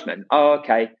 you're postman. Oh,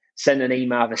 okay. Send an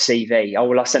email of a CV. Oh,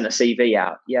 well, I sent a CV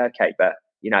out. Yeah, okay. But,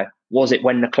 was it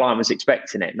when the client was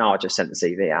expecting it? No, I just sent the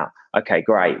CV out. Okay,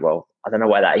 great. Well, I don't know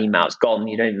where that email's gone.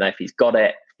 You don't even know if he's got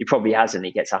it. He probably hasn't.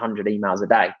 He gets 100 emails a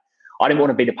day. I didn't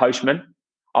want to be the postman.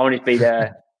 I wanted to be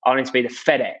the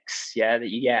FedEx, that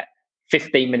you get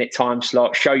 15-minute time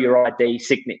slot, show your ID,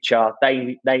 signature.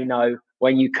 They know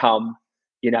when you come,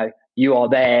 you are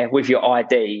there with your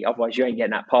ID. Otherwise, you ain't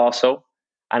getting that parcel.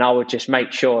 And I would just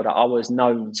make sure that I was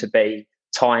known to be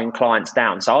tying clients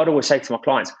down. So I'd always say to my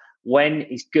clients, when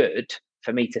is good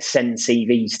for me to send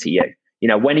CVs to you?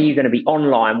 When are you going to be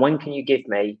online? When can you give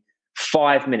me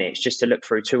 5 minutes just to look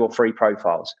through 2 or 3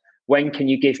 profiles? When can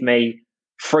you give me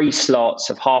 3 slots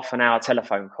of half an hour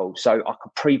telephone calls so I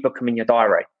could pre-book them in your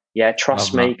diary? Yeah,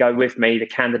 trust me, go with me. The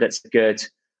candidates are good.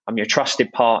 I'm your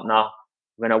trusted partner.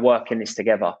 We're going to work in this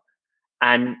together.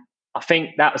 And I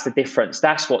think that was the difference.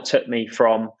 That's what took me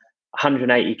from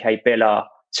 180k biller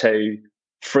to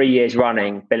 3 years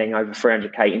running, billing over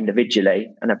 300k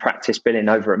individually, and a practice billing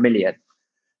over 1 million.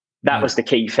 That was the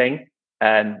key thing.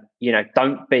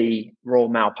 Don't be raw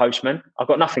mail postman. I've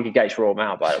got nothing against raw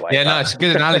mail, by the way. Yeah, no, it's a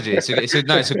good analogy. It's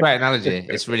a great analogy.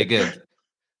 It's really good.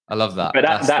 I love that. But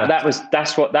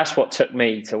that's what took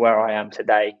me to where I am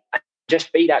today.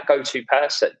 Just be that go-to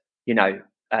person.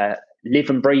 Live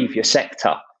and breathe your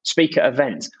sector. Speak at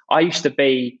events. I used to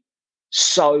be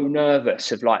so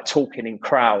nervous of like talking in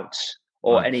crowds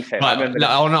or anything. Right.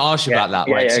 I want to ask you about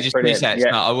that. Right. So just reset.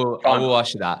 Yeah. No, I will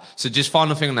ask you that. So just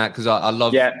final thing on that, because I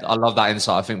love that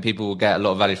insight. I think people will get a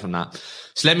lot of value from that.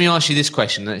 So let me ask you this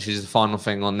question, which is the final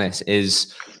thing on this.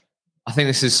 I think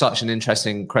this is such an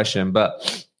interesting question,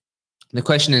 but the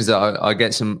question is that I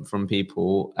get some from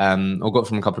people, or got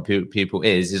from a couple of people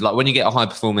is like, when you get a high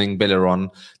performing biller on,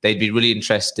 they'd be really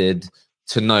interested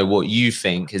to know what you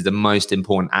think is the most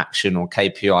important action or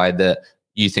KPI that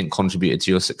you think contributed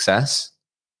to your success.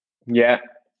 Yeah.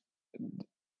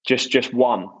 Just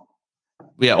one.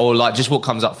 Yeah. Or like just what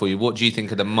comes up for you. What do you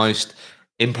think are the most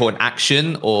important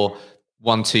action, or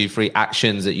 1, 2, 3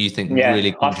 actions that you think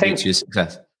really contribute to your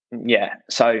success? Yeah.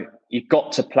 So you've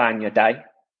got to plan your day.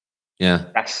 Yeah.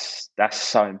 That's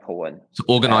so important. So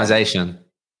organization.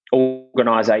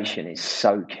 Organization is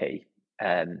so key.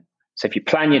 So if you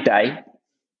plan your day,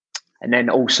 and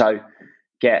then also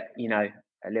get,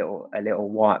 a little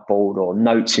whiteboard or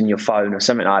notes in your phone or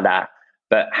something like that,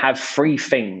 but have 3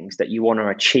 things that you want to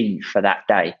achieve for that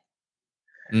day.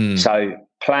 So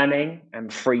planning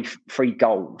and 3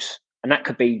 goals. And that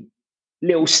could be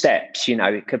little steps,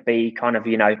 it could be kind of,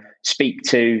 speak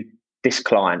to this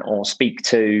client or speak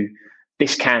to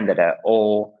this candidate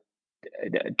or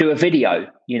do a video,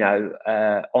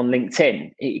 on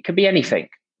LinkedIn. It could be anything,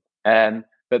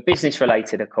 but business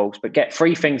related, of course. But get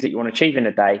 3 things that you want to achieve in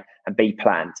a day and be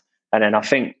planned. And then I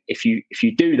think if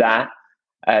you do that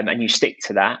and you stick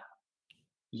to that,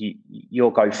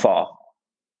 you'll go far.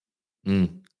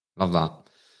 Love that.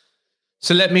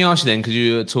 So let me ask you then, because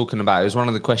you were talking about, it was one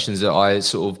of the questions that I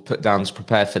sort of put down to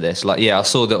prepare for this. Like, I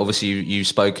saw that obviously you've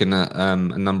spoken at a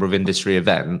number of industry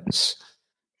events.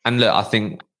 And look, I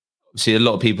think obviously a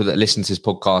lot of people that listen to this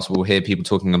podcast will hear people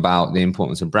talking about the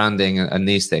importance of branding and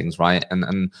these things, right?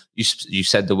 And you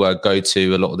said the word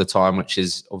go-to a lot of the time, which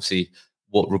is obviously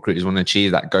what recruiters want to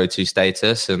achieve, that go-to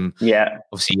status. And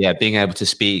obviously, being able to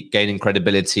speak, gaining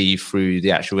credibility through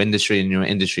the actual industry and your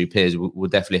industry peers will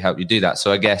definitely help you do that.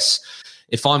 So I guess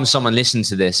if I'm someone listening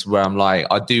to this where I'm like,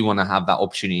 I do want to have that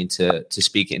opportunity to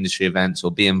speak at industry events or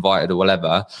be invited or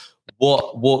whatever,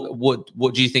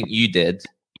 what do you think you did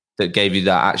that gave you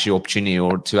that actual opportunity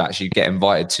or to actually get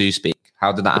invited to speak?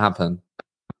 How did that happen?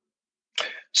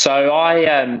 So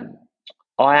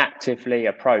I actively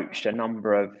approached a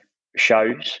number of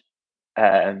shows.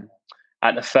 At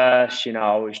the first,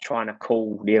 I was trying to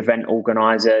call the event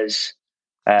organisers.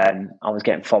 I was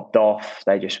getting fobbed off.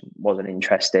 They just wasn't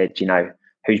interested.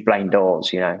 Who's Blaine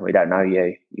Daws? We don't know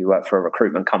you. You work for a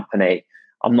recruitment company.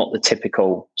 I'm not the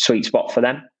typical sweet spot for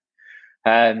them.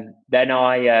 Then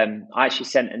I actually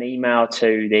sent an email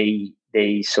to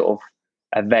the sort of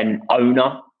event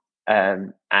owner,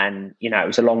 and it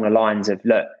was along the lines of,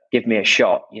 look, give me a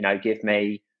shot. Give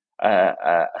me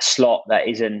a slot that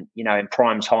isn't in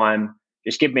prime time.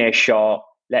 Just give me a shot.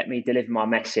 Let me deliver my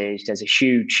message. There's a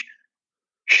huge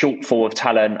shortfall of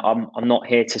talent. I'm not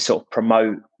here to sort of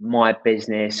promote my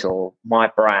business or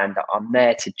my brand. I'm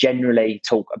there to generally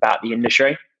talk about the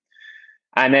industry.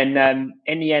 And then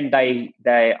in the end,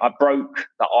 I broke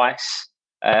the ice,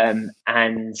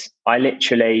 and I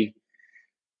literally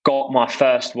got my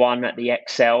first one at the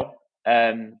Excel.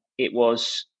 It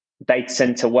was Data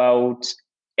Center World.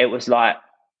 It was like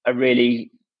a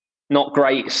really not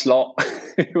great slot.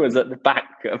 It was at the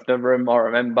back of the room, I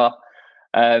remember.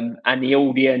 And the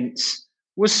audience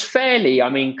was fairly,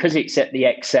 because it's at the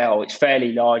Excel, it's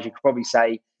fairly large. You could probably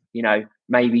say,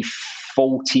 maybe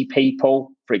 40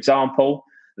 people, for example,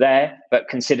 there. But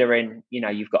considering,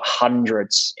 you've got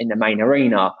hundreds in the main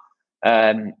arena,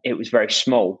 it was very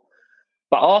small.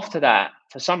 But after that,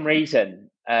 for some reason,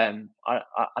 I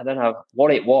don't know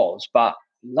what it was, but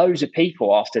loads of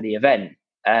people after the event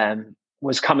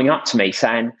was coming up to me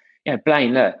saying,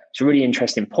 Blaine, look, it's a really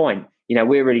interesting point.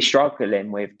 We're really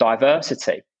struggling with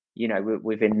diversity,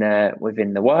 within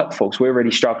the workforce. We're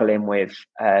really struggling with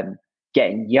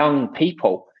getting young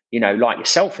people, like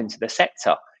yourself into the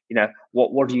sector.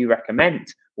 What do you recommend?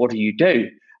 What do you do?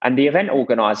 And the event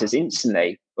organisers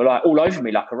instantly were like all over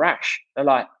me like a rash. They're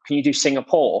like, can you do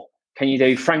Singapore? Can you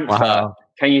do Frankfurt? Wow.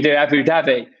 Can you do Abu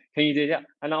Dhabi? Can you do that?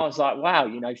 And I was like, wow,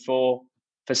 for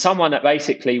someone that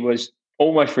basically was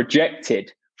almost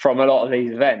rejected from a lot of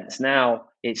these events, now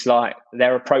it's like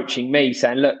they're approaching me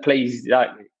saying, look, please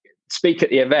speak at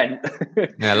the event.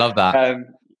 Yeah, I love that.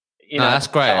 That's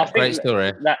great. So great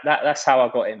story. That's how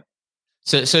I got in.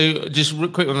 So just real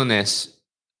quick on this.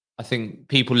 I think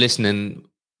people listening,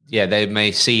 they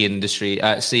may see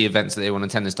see events that they want to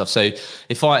attend and stuff. So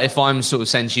if I'm sort of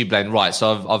saying to you, Blaine, right,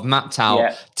 so I've mapped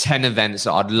out 10 events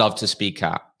that I'd love to speak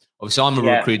at. Obviously, I'm a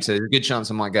recruiter. There's a good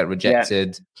chance I might get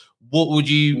rejected. What would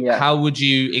you? How would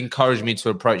you encourage me to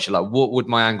approach it? Like, what would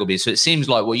my angle be? So it seems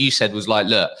like what you said was like,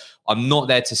 look, I'm not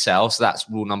there to sell. So that's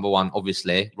rule number one,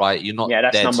 obviously, right? You're not there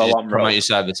to promote your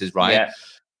services, right? Yeah.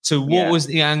 So what was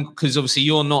the angle? Because obviously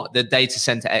you're not the data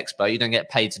center expert. You don't get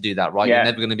paid to do that, right? You're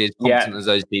never going to be as competent as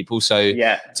those people. So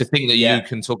to think that you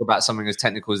can talk about something as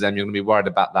technical as them, you're going to be worried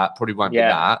about that. Probably won't be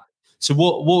that. So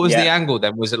what was the angle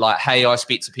then? Was it like, hey, I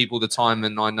speak to people all the time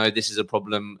and I know this is a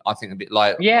problem? I think a bit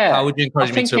like, how would you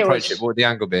encourage me to approach it? What would the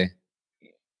angle be?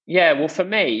 Yeah, well, for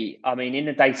me, in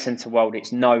the data center world,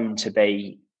 it's known to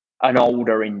be an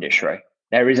older industry.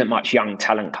 There isn't much young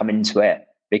talent come into it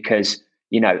because,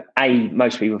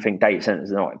 most people think data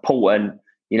centers are not important,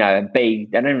 and B,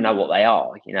 they don't even know what they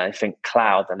are. They think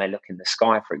cloud and they look in the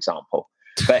sky, for example.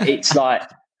 But it's like,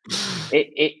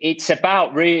 it's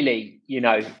about really,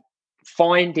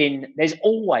 finding, there's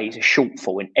always a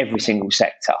shortfall in every single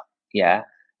sector.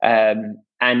 And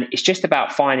it's just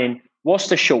about finding what's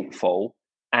the shortfall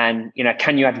and,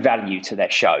 can you add value to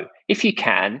their show? If you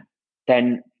can,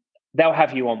 then they'll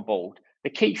have you on board. The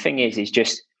key thing is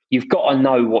just, you've got to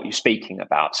know what you're speaking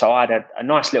about. So I had a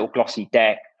nice little glossy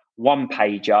deck, one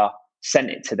pager,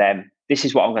 sent it to them. This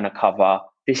is what I'm going to cover.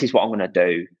 This is what I'm going to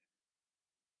do.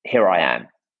 Here I am.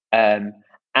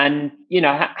 And,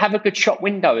 have a good shop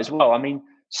window as well. I mean,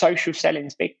 social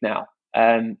selling's big now.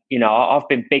 I've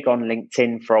been big on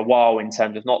LinkedIn for a while in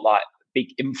terms of not like big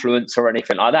influence or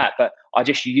anything like that, but I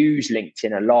just use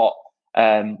LinkedIn a lot.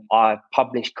 I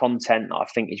publish content that I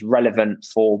think is relevant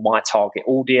for my target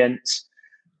audience.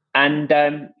 And,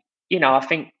 I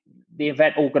think the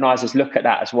event organizers look at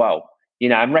that as well,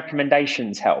 and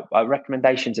recommendations help.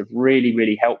 Recommendations have really,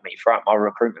 really helped me throughout my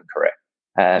recruitment career.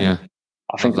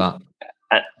 I think that.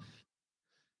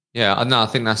 I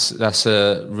think that's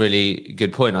a really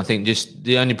good point. I think just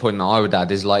the only point that I would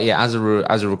add is like, as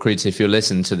a recruiter, if you're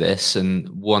listening to this and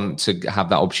want to have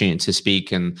that opportunity to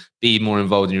speak and be more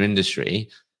involved in your industry,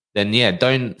 then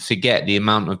don't forget the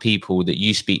amount of people that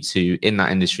you speak to in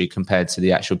that industry compared to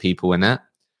the actual people in it.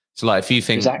 So like, if you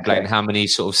think, Blaine, how many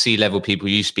sort of C-level people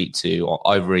you speak to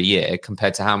over a year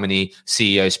compared to how many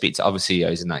CEOs speak to other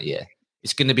CEOs in that year,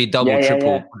 it's going to be double,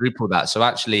 triple, quadruple that. So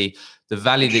actually, the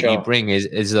value that you bring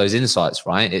is those insights,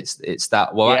 right? It's that,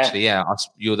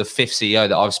 you're the 5th CEO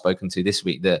that I've spoken to this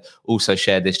week that also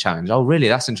shared this challenge. Oh, really?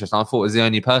 That's interesting. I thought it was the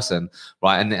only person,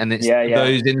 right? And it's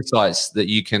those insights that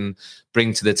you can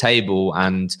bring to the table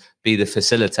and be the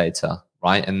facilitator,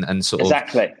 right? And sort of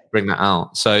bring that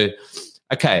out. So,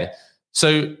 okay.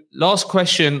 So last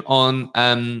question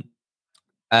on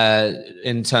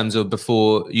in terms of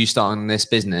before you start on this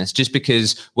business, just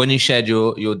because when you shared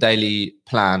your daily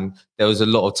plan, there was a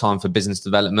lot of time for business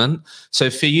development. So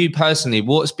for you personally,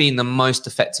 what's been the most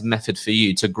effective method for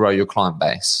you to grow your client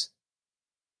base?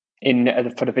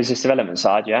 For the business development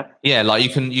side, like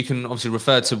you can obviously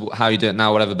refer to how you do it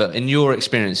now, whatever, but in your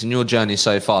experience, in your journey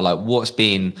so far, like what's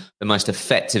been the most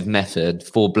effective method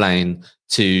for Blaine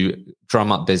to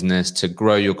drum up business, to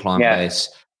grow your client base?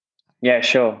 Yeah,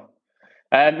 sure.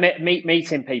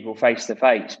 Meeting people face to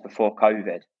face before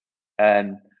COVID.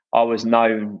 I was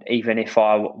known, even if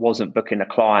I wasn't booking a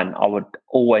client, I would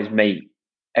always meet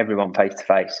everyone face to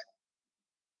face.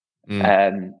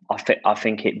 I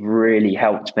think it really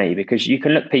helped me because you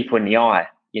can look people in the eye,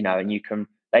 and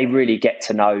they really get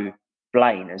to know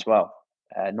Blaine as well.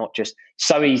 Not just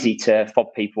so easy to fob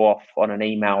people off on an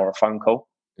email or a phone call.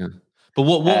 Yeah. But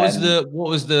what was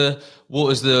the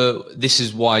this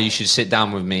is why you should sit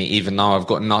down with me, even though I've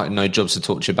got no jobs to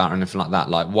talk to you about or anything like that?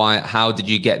 Like, how did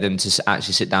you get them to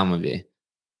actually sit down with you?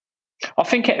 I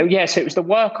think so it was the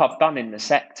work I've done in the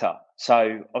sector.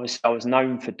 So obviously I was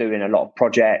known for doing a lot of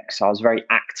projects. I was very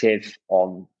active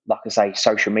on, like I say,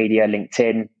 social media,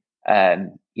 LinkedIn,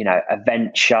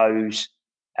 event shows,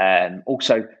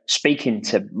 also speaking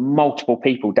to multiple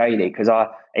people daily because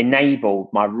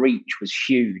my reach was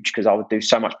huge because I would do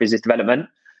so much business development.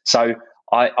 So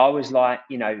I was like,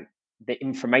 the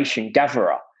information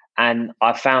gatherer. And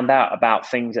I found out about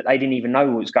things that they didn't even know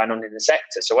what was going on in the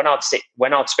sector. So when I'd speak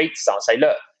to someone, I'd say,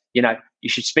 look, you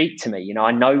should speak to me.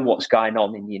 I know what's going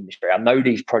on in the industry. I know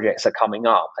these projects are coming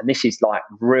up and this is like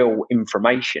real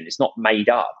information. It's not made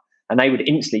up. And they would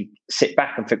instantly sit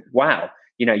back and think, wow,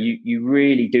 you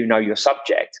really do know your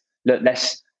subject. Look,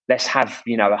 let's have,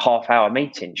 a half-hour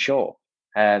meeting. Sure.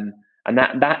 And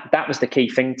that was the key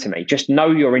thing to me. Just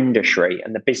know your industry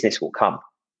and the business will come.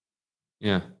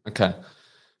 Yeah. Okay.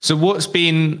 So what's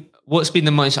been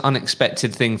the most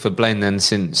unexpected thing for Blaine then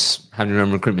since having your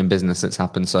own recruitment business that's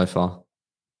happened so far?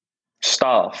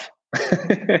 Staff.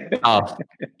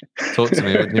 Talk to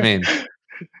me. What do you mean?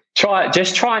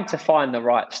 Trying to find the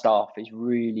right staff is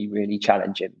really, really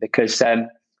challenging because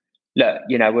look,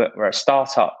 we're a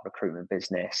startup recruitment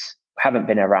business. We haven't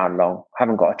been around long.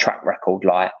 Haven't got a track record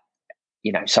like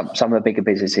some of the bigger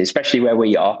businesses, especially where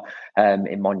we are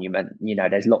in Monument.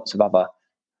 There's lots of other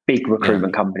big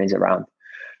recruitment companies around.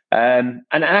 And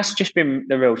that's just been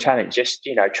the real challenge, just,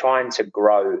 trying to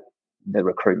grow the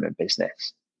recruitment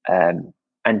business. And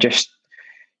just,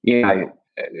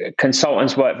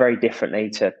 consultants work very differently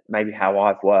to maybe how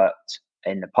I've worked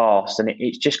in the past. And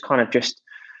it's just kind of just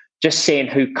seeing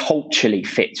who culturally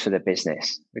fits for the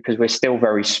business because we're still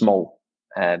very small.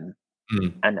 And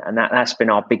that's been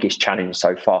our biggest challenge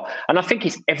so far. And I think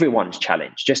it's everyone's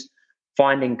challenge, just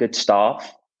finding good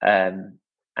staff,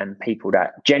 and people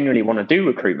that genuinely want to do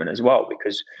recruitment as well,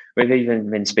 because we've even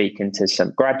been speaking to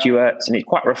some graduates and it's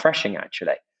quite refreshing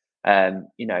actually.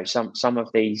 Some of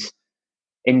these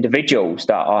individuals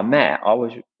that I met, I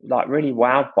was like really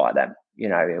wowed by them.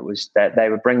 It was that they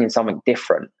were bringing something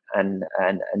different and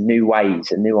new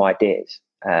ways and new ideas,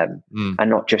 and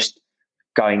not just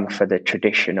going for the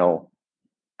traditional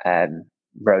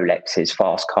Rolexes,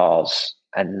 fast cars,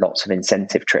 and lots of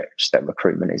incentive trips that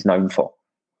recruitment is known for.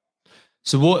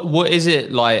 So what is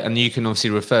it like? And you can obviously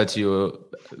refer to your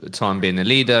time being a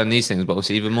leader and these things, but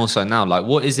obviously even more so now. Like,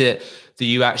 what is it that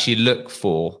you actually look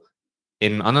for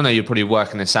in? I don't know, you're probably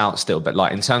working this out still, but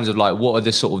like in terms of like, what are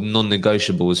the sort of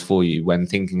non-negotiables for you when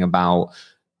thinking about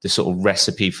the sort of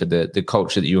recipe for the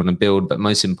culture that you want to build, but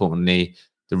most importantly,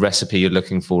 the recipe you're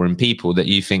looking for in people that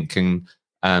you think can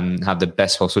have the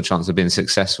best possible chance of being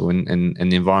successful in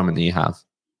the environment that you have?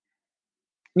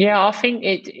 Yeah, I think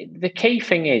the key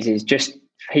thing is just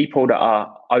people that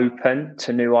are open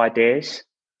to new ideas.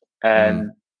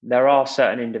 There are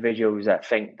certain individuals that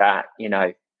think that,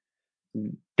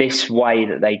 this way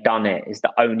that they've done it is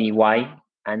the only way,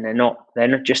 and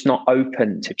they're just not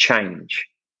open to change.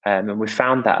 And we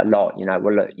found that a lot.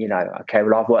 Okay,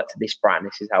 well, I've worked at this brand.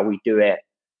 This is how we do it,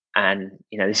 and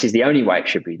this is the only way it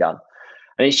should be done.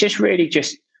 And it's just really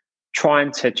just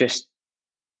trying to just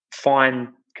find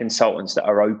consultants that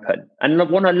are open and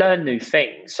want to learn new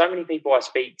things. So many people I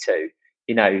speak to,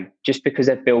 just because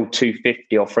they build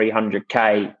 250 or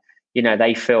 300K,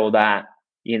 they feel that,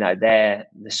 they're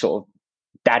the sort of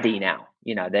daddy now.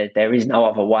 There is no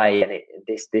other way, and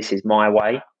this is my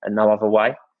way and no other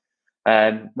way.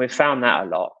 We've found that a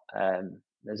lot.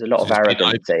 There's a lot of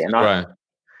arrogancy, and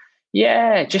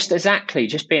yeah, just exactly,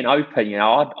 just being open.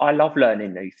 I love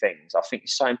learning new things. I think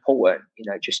it's so important.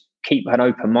 Just keep an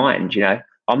open mind.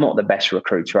 I'm not the best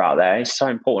recruiter out there. It's so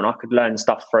important. I could learn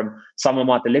stuff from some of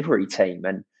my delivery team,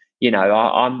 and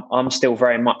I'm still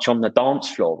very much on the dance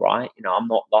floor, right? I'm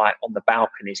not like on the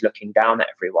balconies looking down at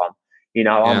everyone.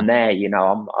 I'm there. I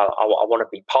want to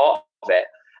be part of it,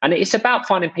 and it's about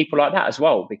finding people like that as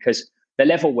well. Because the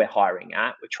level we're hiring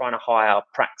at, we're trying to hire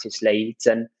practice leads,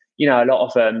 and a lot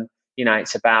of them,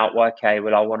 it's about, well, okay,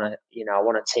 well, I want a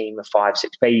team of 5-6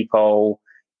 people.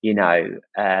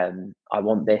 I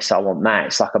want this, I want that.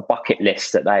 It's like a bucket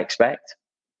list that they expect.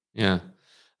 Yeah.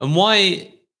 And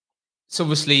why? So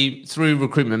obviously through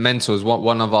Recruitment Mentors,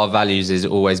 one of our values is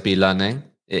always be learning.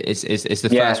 It's the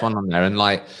first one on there. And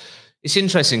like, it's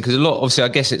interesting because a lot, obviously, I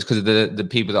guess it's because of the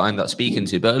people that I end up speaking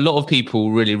to, but a lot of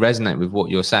people really resonate with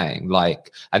what you're saying,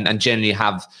 like, and generally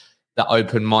have that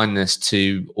open-mindedness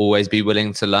to always be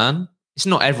willing to learn. It's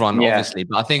not everyone, obviously,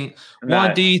 but I think,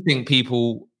 why do you think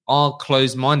people are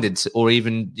closed-minded or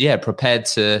even, prepared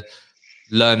to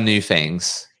learn new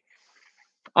things?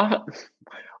 I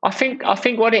think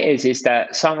what it is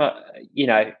that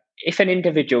if an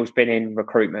individual's been in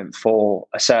recruitment for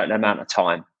a certain amount of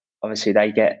time, obviously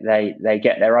they get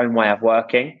their own way of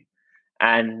working,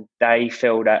 and they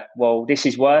feel that, well, this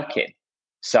is working,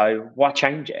 so why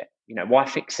change it? Why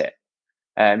fix it?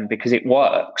 Because it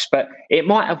works, but it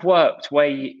might have worked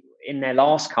in their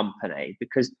last company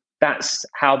because that's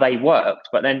how they worked.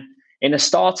 But then in a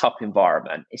startup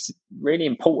environment, it's really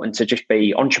important to just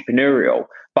be entrepreneurial,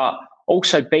 but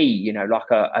also be,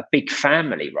 like a big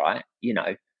family, right?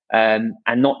 And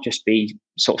not just be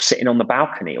sort of sitting on the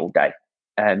balcony all day,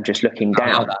 just looking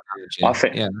down. I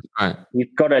think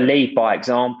you've got to lead by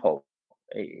example.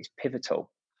 It's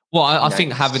pivotal. Well, I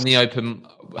think having the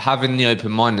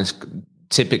open mindedness,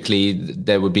 typically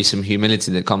there would be some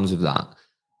humility that comes with that,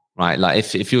 right?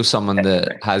 Like if you're someone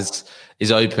that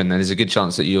is open, then there's a good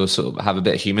chance that you'll sort of have a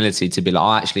bit of humility to be like,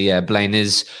 oh, actually, Blaine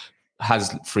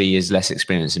has 3 years less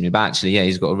experience than me, but actually,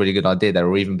 he's got a really good idea there,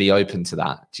 or even be open to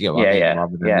that. Do you get what I mean?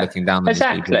 Rather than looking down at these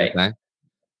people. Okay?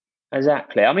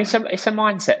 Exactly. I mean, it's a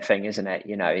mindset thing, isn't it?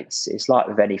 It's like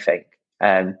with anything.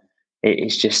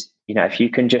 It's just, if you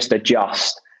can just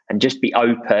adjust and just be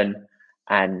open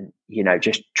and,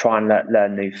 just try and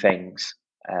learn new things,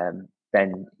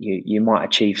 then you might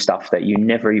achieve stuff that you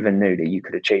never even knew that you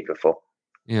could achieve before.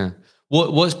 Yeah.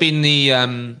 What's been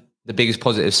the biggest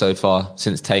positive so far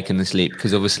since taking this leap?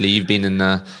 Because obviously you've been in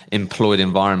the employed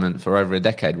environment for over a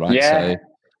decade, right? Yeah. So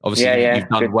obviously you've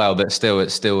done well, but still,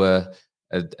 it's still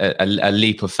a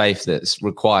leap of faith that's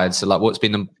required. So like, what's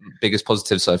been the biggest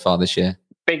positive so far this year?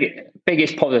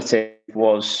 Biggest positive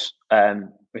was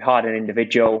we hired an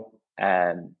individual.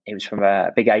 He was from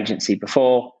a big agency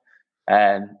before.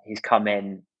 He's come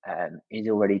in. He's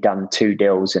already done 2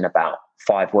 deals in about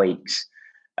 5 weeks.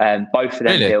 Both of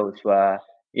them deals were,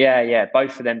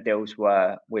 both of them deals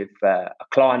were with a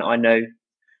client I knew,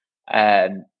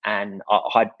 and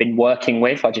I'd been working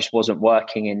with. I just wasn't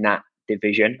working in that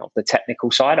division of the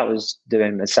technical side. I was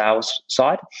doing the sales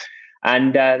side,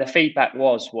 and the feedback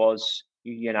was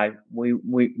we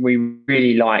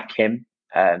really like him,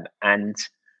 and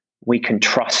we can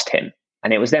trust him.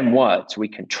 And it was them words, we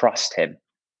can trust him.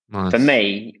 Nice. For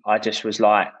me, I just was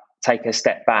like, take a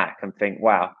step back and think,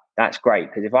 wow, that's great.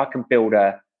 Because if I can build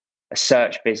a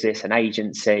search business, an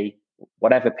agency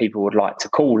whatever people would like to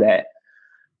call it,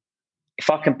 if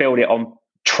I can build it on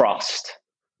trust,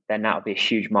 then that would be a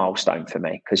huge milestone for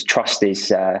me, because trust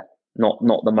is not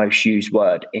the most used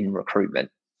word in recruitment.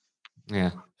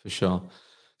 Yeah, for sure.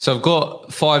 So I've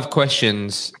got 5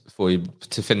 questions for you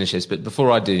to finish this, but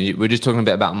before I do, we're just talking a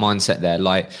bit about mindset there.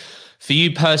 Like, for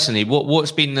you personally,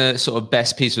 what's been the sort of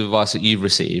best piece of advice that you've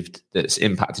received that's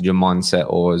impacted your mindset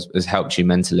or has helped you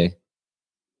mentally?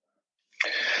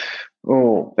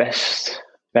 Oh, best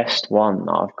one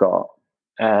that I've got.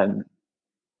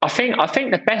 I think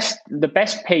the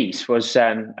best piece was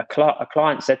a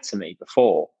client said to me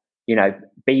before,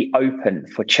 be open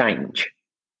for change.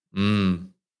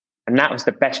 And that was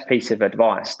the best piece of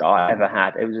advice that I ever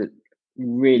had. It was a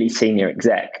really senior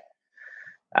exec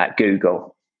at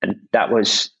Google, and that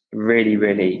was really,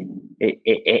 really,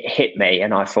 it hit me,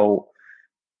 and I thought,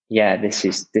 yeah, this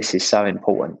is so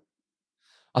important.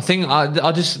 I think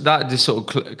that just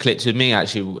sort of clicked with me,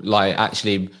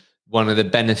 actually. One of the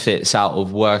benefits out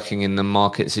of working in the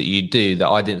markets that you do that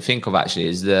I didn't think of actually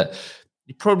is that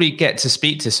you probably get to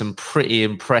speak to some pretty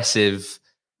impressive,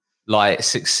 like,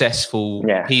 successful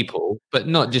people, but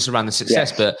not just around the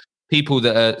success, but people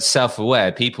that are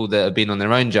self-aware, people that have been on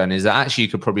their own journeys that actually you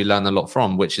could probably learn a lot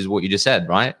from, which is what you just said,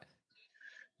 right?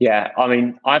 Yeah, I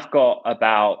mean, I've got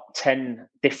about 10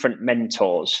 different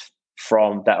mentors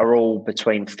that are all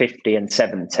between 50 and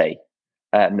 70,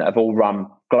 that have all run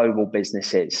global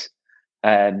businesses.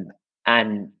 And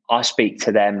I speak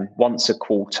to them once a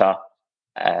quarter,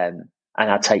 and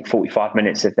I take 45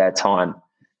 minutes of their time,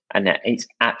 and it's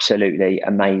absolutely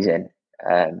amazing.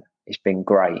 It's been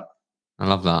great. I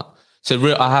love that.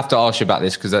 So I have to ask you about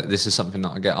this, because this is something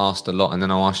that I get asked a lot, and then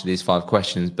I'll ask you these 5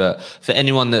 questions. But for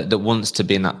anyone that wants to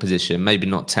be in that position, maybe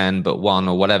not 10, but 1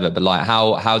 or whatever, but like,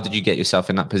 how did you get yourself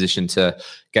in that position to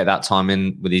get that time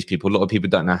in with these people? A lot of people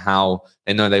don't know how.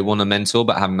 They know they want a mentor,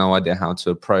 but have no idea how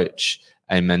to approach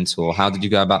a mentor. How did you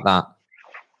go about that?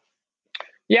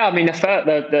 Yeah, I mean,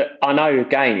 I know,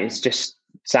 again, it's just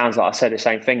sounds like I said the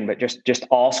same thing, but just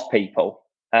ask people.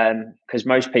 Because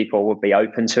most people would be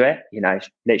open to it,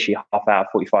 literally half hour,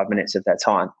 45 minutes of their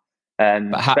time.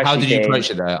 But how did you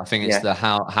approach it though? I think it's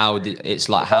how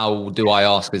do I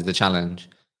ask is the challenge.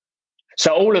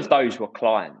 So all of those were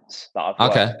clients that I've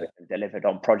worked with and delivered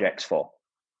on projects for.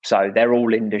 So they're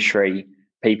all industry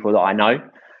people that I know.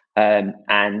 And,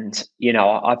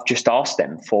 I've just asked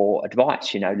them for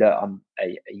advice. Look, I'm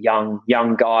a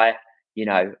young guy,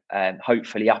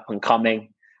 hopefully up and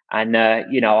coming. And, I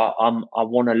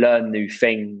want to learn new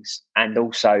things. And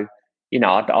also,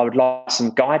 I would like some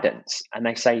guidance. And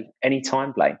they say,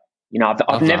 anytime, Blaine.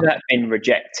 I've never been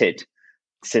rejected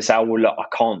to say, well, look, I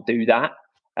can't do that.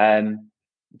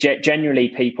 Generally,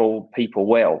 people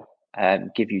will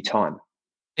give you time.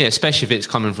 Yeah, especially if it's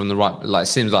coming from the right, like, it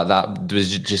seems like that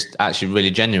was just actually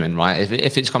really genuine, right?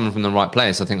 If it's coming from the right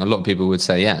place, I think a lot of people would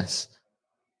say yes.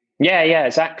 Yeah,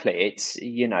 exactly. It's,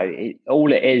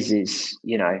 all it is,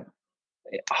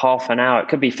 half an hour. It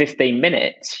could be 15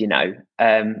 minutes,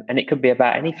 and it could be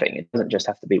about anything. It doesn't just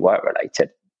have to be work related.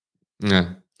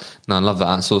 Yeah. No, I love that.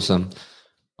 That's awesome.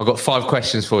 I've got 5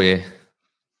 questions for you.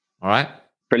 All right.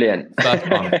 Brilliant.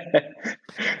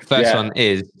 First one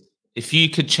is, if you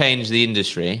could change the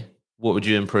industry, what would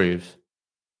you improve?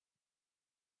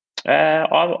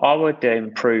 I would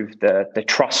improve the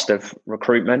trust of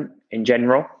recruitment in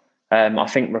general. I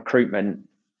think recruitment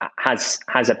has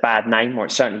a bad name, or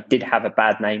it certainly did have a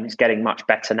bad name. It's getting much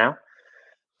better now.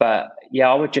 But yeah,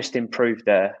 I would just improve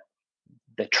the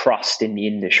trust in the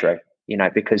industry,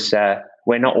 because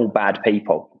we're not all bad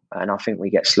people, and I think we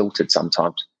get slaughtered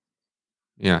sometimes.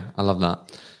 Yeah, I love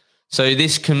that. So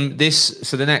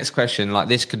so the next question, like,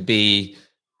 this could be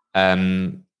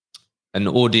an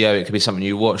audio, it could be something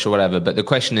you watch or whatever. But the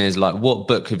question is, like, what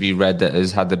book have you read that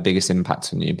has had the biggest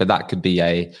impact on you? But that could be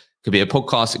a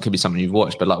podcast, it could be something you've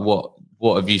watched, but like,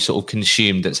 what have you sort of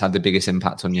consumed that's had the biggest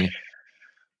impact on you?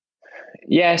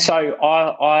 Yeah, so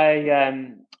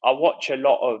I watch a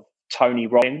lot of Tony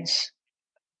Robbins.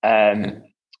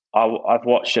 I've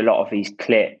watched a lot of these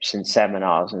clips and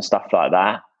seminars and stuff like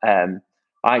that.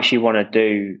 I actually want to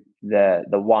do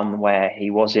the one where he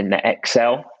was in the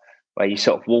Excel, where you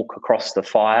sort of walk across the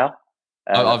fire.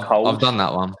 I've done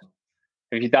that one.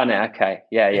 Have you done it? Okay,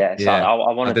 yeah. So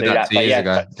I want to do that. 2 years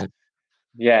ago.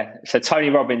 So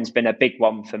Tony Robbins been a big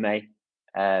one for me.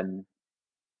 That's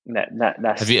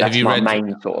my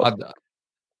main sort of.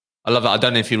 I love it. I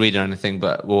don't know if you read or anything,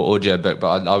 or audio book,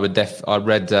 but I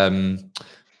read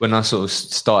when I sort of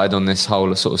started on this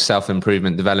whole sort of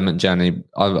self-improvement development journey.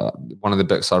 One of the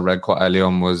books I read quite early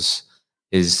on was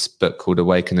his book called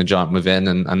Awaken the Giant Within,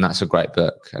 and that's a great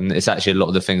book. And it's actually a lot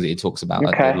of the things that he talks about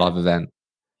at the live event.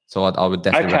 So I would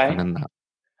definitely recommend that.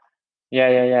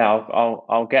 Yeah.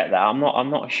 I'll get that. I'm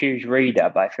not a huge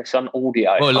reader, but if it's on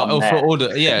audio, for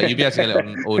audio, yeah, you'll be able to get it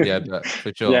on audio, but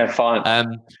for sure. Yeah,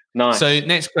 fine. Nice. So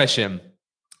next question: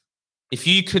 if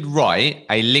you could write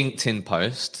a LinkedIn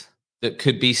post that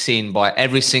could be seen by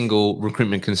every single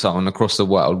recruitment consultant across the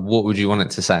world, what would you want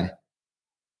it to say?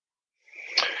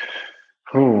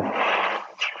 Ooh,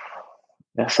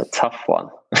 that's a tough one.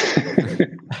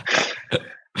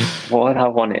 What would I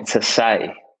want it to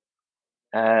say?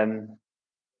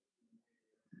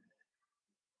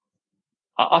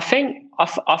 I think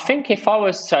if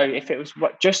it was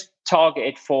just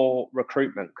targeted for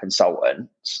recruitment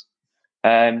consultants,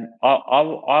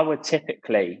 I would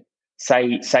typically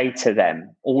say to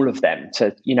them, all of them,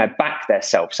 to back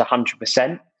themselves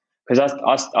 100%, because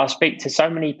I speak to so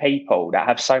many people that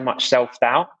have so much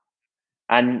self-doubt,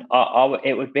 and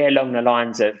it would be along the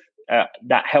lines of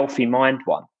that healthy mind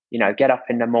one. Get up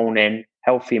in the morning,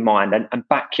 healthy mind, and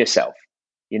back yourself.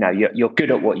 You're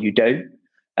good at what you do.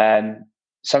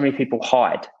 So many people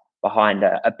hide behind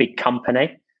a big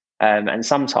company, and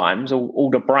sometimes all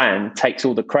the brand takes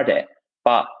all the credit,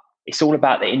 but it's all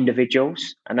about the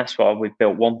individuals, and that's why we've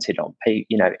built Wanted on.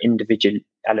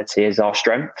 Individuality is our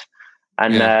strength,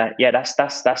 and that's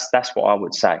what I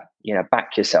would say.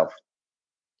 Back yourself.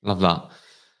 Love that.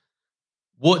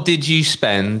 What did you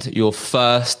spend your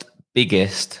first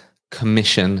biggest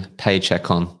commission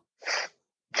paycheck on?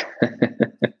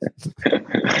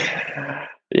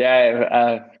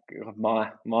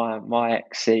 My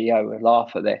ex CEO would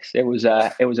laugh at this. It was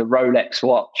a Rolex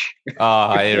watch.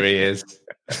 Here he is.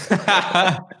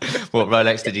 What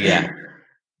Rolex did you get?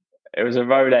 It was a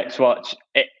Rolex watch.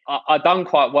 I done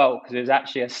quite well because it was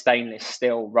actually a stainless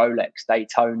steel Rolex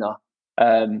Daytona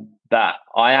that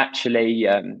I actually,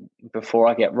 before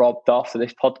I get robbed after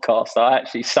this podcast, I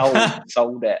actually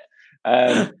sold it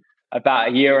about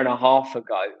a year and a half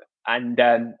ago. And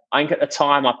I think at the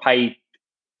time I paid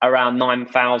around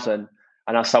 9,000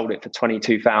 and I sold it for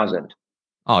 22,000.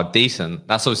 Oh, decent.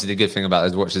 That's obviously the good thing about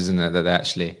those watches, isn't it? That they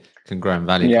actually can grow in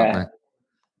value, can't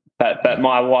they? But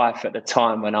my wife at the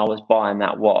time when I was buying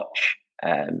that watch,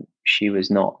 she was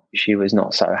not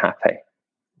so happy.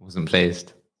 Wasn't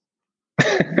pleased.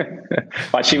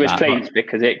 But she was pleased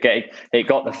because it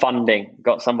got the funding,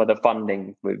 got some of the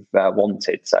funding with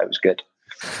Wanted, so it was good.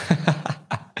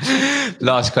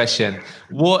 Last question.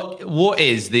 What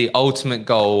is the ultimate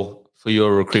goal for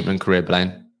your recruitment career,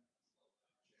 Blaine?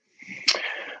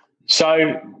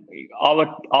 So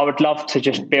I would love to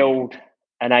just build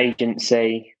an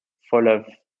agency full of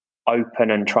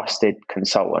open and trusted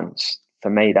consultants. For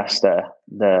me, that's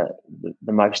the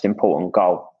most important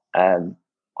goal.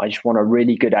 I just want a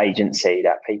really good agency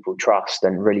that people trust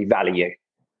and really value.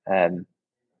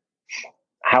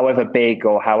 However big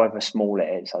or however small it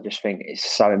is, I just think it's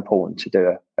so important to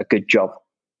do a good job.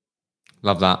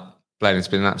 Love that. Blaine, it's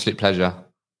been an absolute pleasure.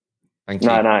 Thank you.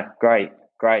 No, great.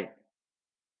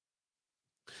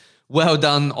 Well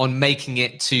done on making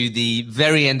it to the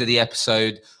very end of the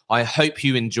episode. I hope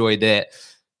you enjoyed it.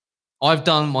 I've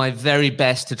done my very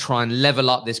best to try and level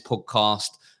up this podcast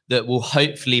that will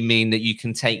hopefully mean that you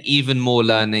can take even more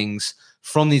learnings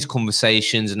from these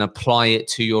conversations and apply it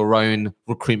to your own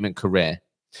recruitment career.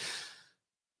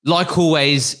 Like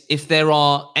always, if there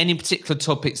are any particular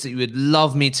topics that you would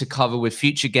love me to cover with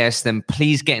future guests, then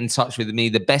please get in touch with me.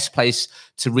 The best place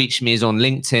to reach me is on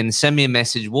LinkedIn. Send me a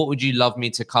message. What would you love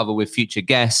me to cover with future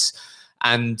guests?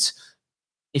 And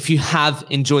if you have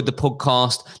enjoyed the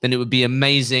podcast, then it would be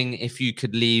amazing if you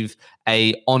could leave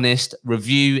an honest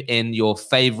review in your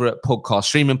favorite podcast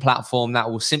streaming platform.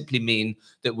 That will simply mean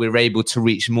that we're able to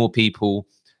reach more people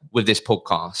with this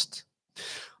podcast.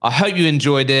 I hope you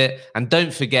enjoyed it. And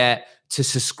don't forget to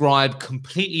subscribe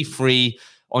completely free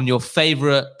on your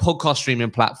favorite podcast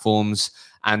streaming platforms.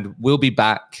 And we'll be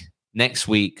back next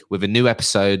week with a new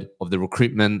episode of the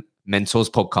Recruitment Mentors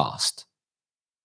Podcast.